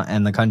right now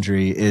in the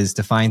country, is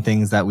to find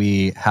things that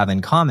we have in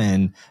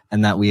common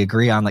and that we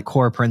agree on, like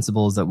core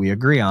principles that we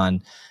agree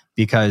on,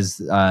 because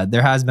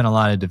there has been a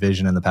lot of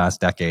division in the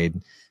past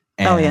decade.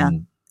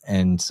 And,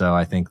 and so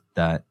I think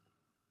that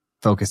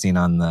focusing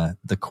on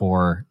the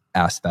core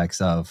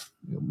aspects of,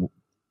 you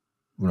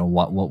know,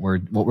 what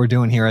we're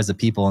doing here as a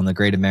people in the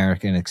great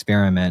American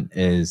experiment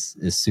is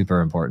super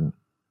important.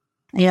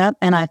 Yeah,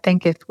 and I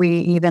think if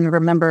we even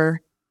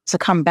remember to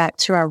come back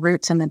to our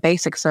roots and the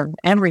basics of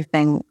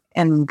everything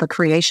and the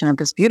creation of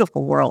this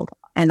beautiful world.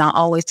 And I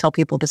always tell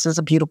people this is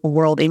a beautiful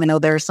world, even though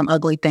there are some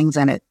ugly things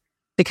in it,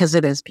 because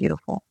it is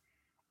beautiful.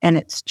 and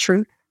it's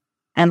truth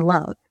and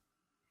love.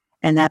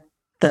 And at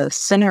the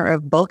center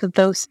of both of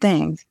those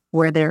things,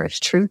 where there is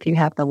truth, you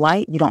have the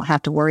light. You don't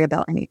have to worry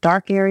about any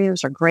dark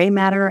areas or gray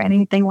matter or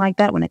anything like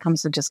that when it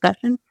comes to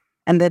discussion.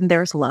 And then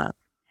there's love.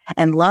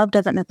 And love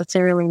doesn't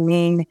necessarily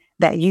mean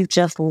that you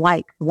just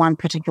like one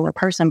particular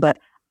person, but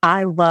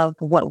I love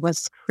what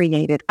was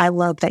created. I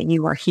love that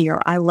you are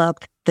here. I love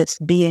this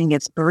being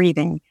is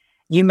breathing.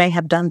 You may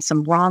have done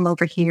some wrong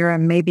over here,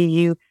 and maybe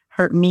you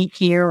hurt me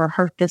here or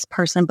hurt this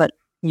person, but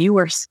you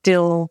are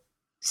still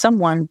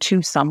someone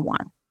to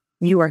someone.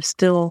 You are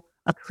still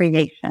a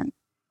creation.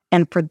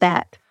 And for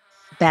that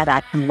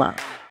I can love.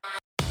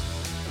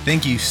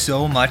 Thank you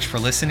so much for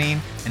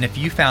listening. And if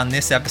you found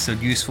this episode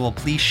useful,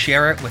 please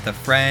share it with a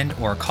friend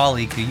or a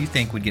colleague who you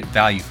think would get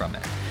value from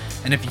it.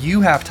 And if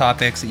you have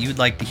topics that you would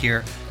like to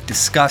hear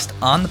discussed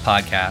on the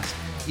podcast,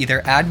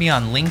 either add me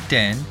on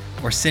LinkedIn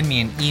or send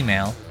me an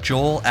email,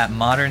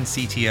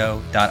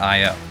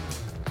 joel@moderncto.io.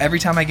 Every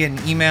time I get an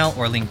email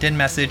or LinkedIn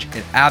message,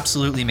 it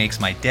absolutely makes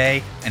my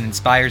day and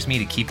inspires me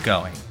to keep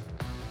going.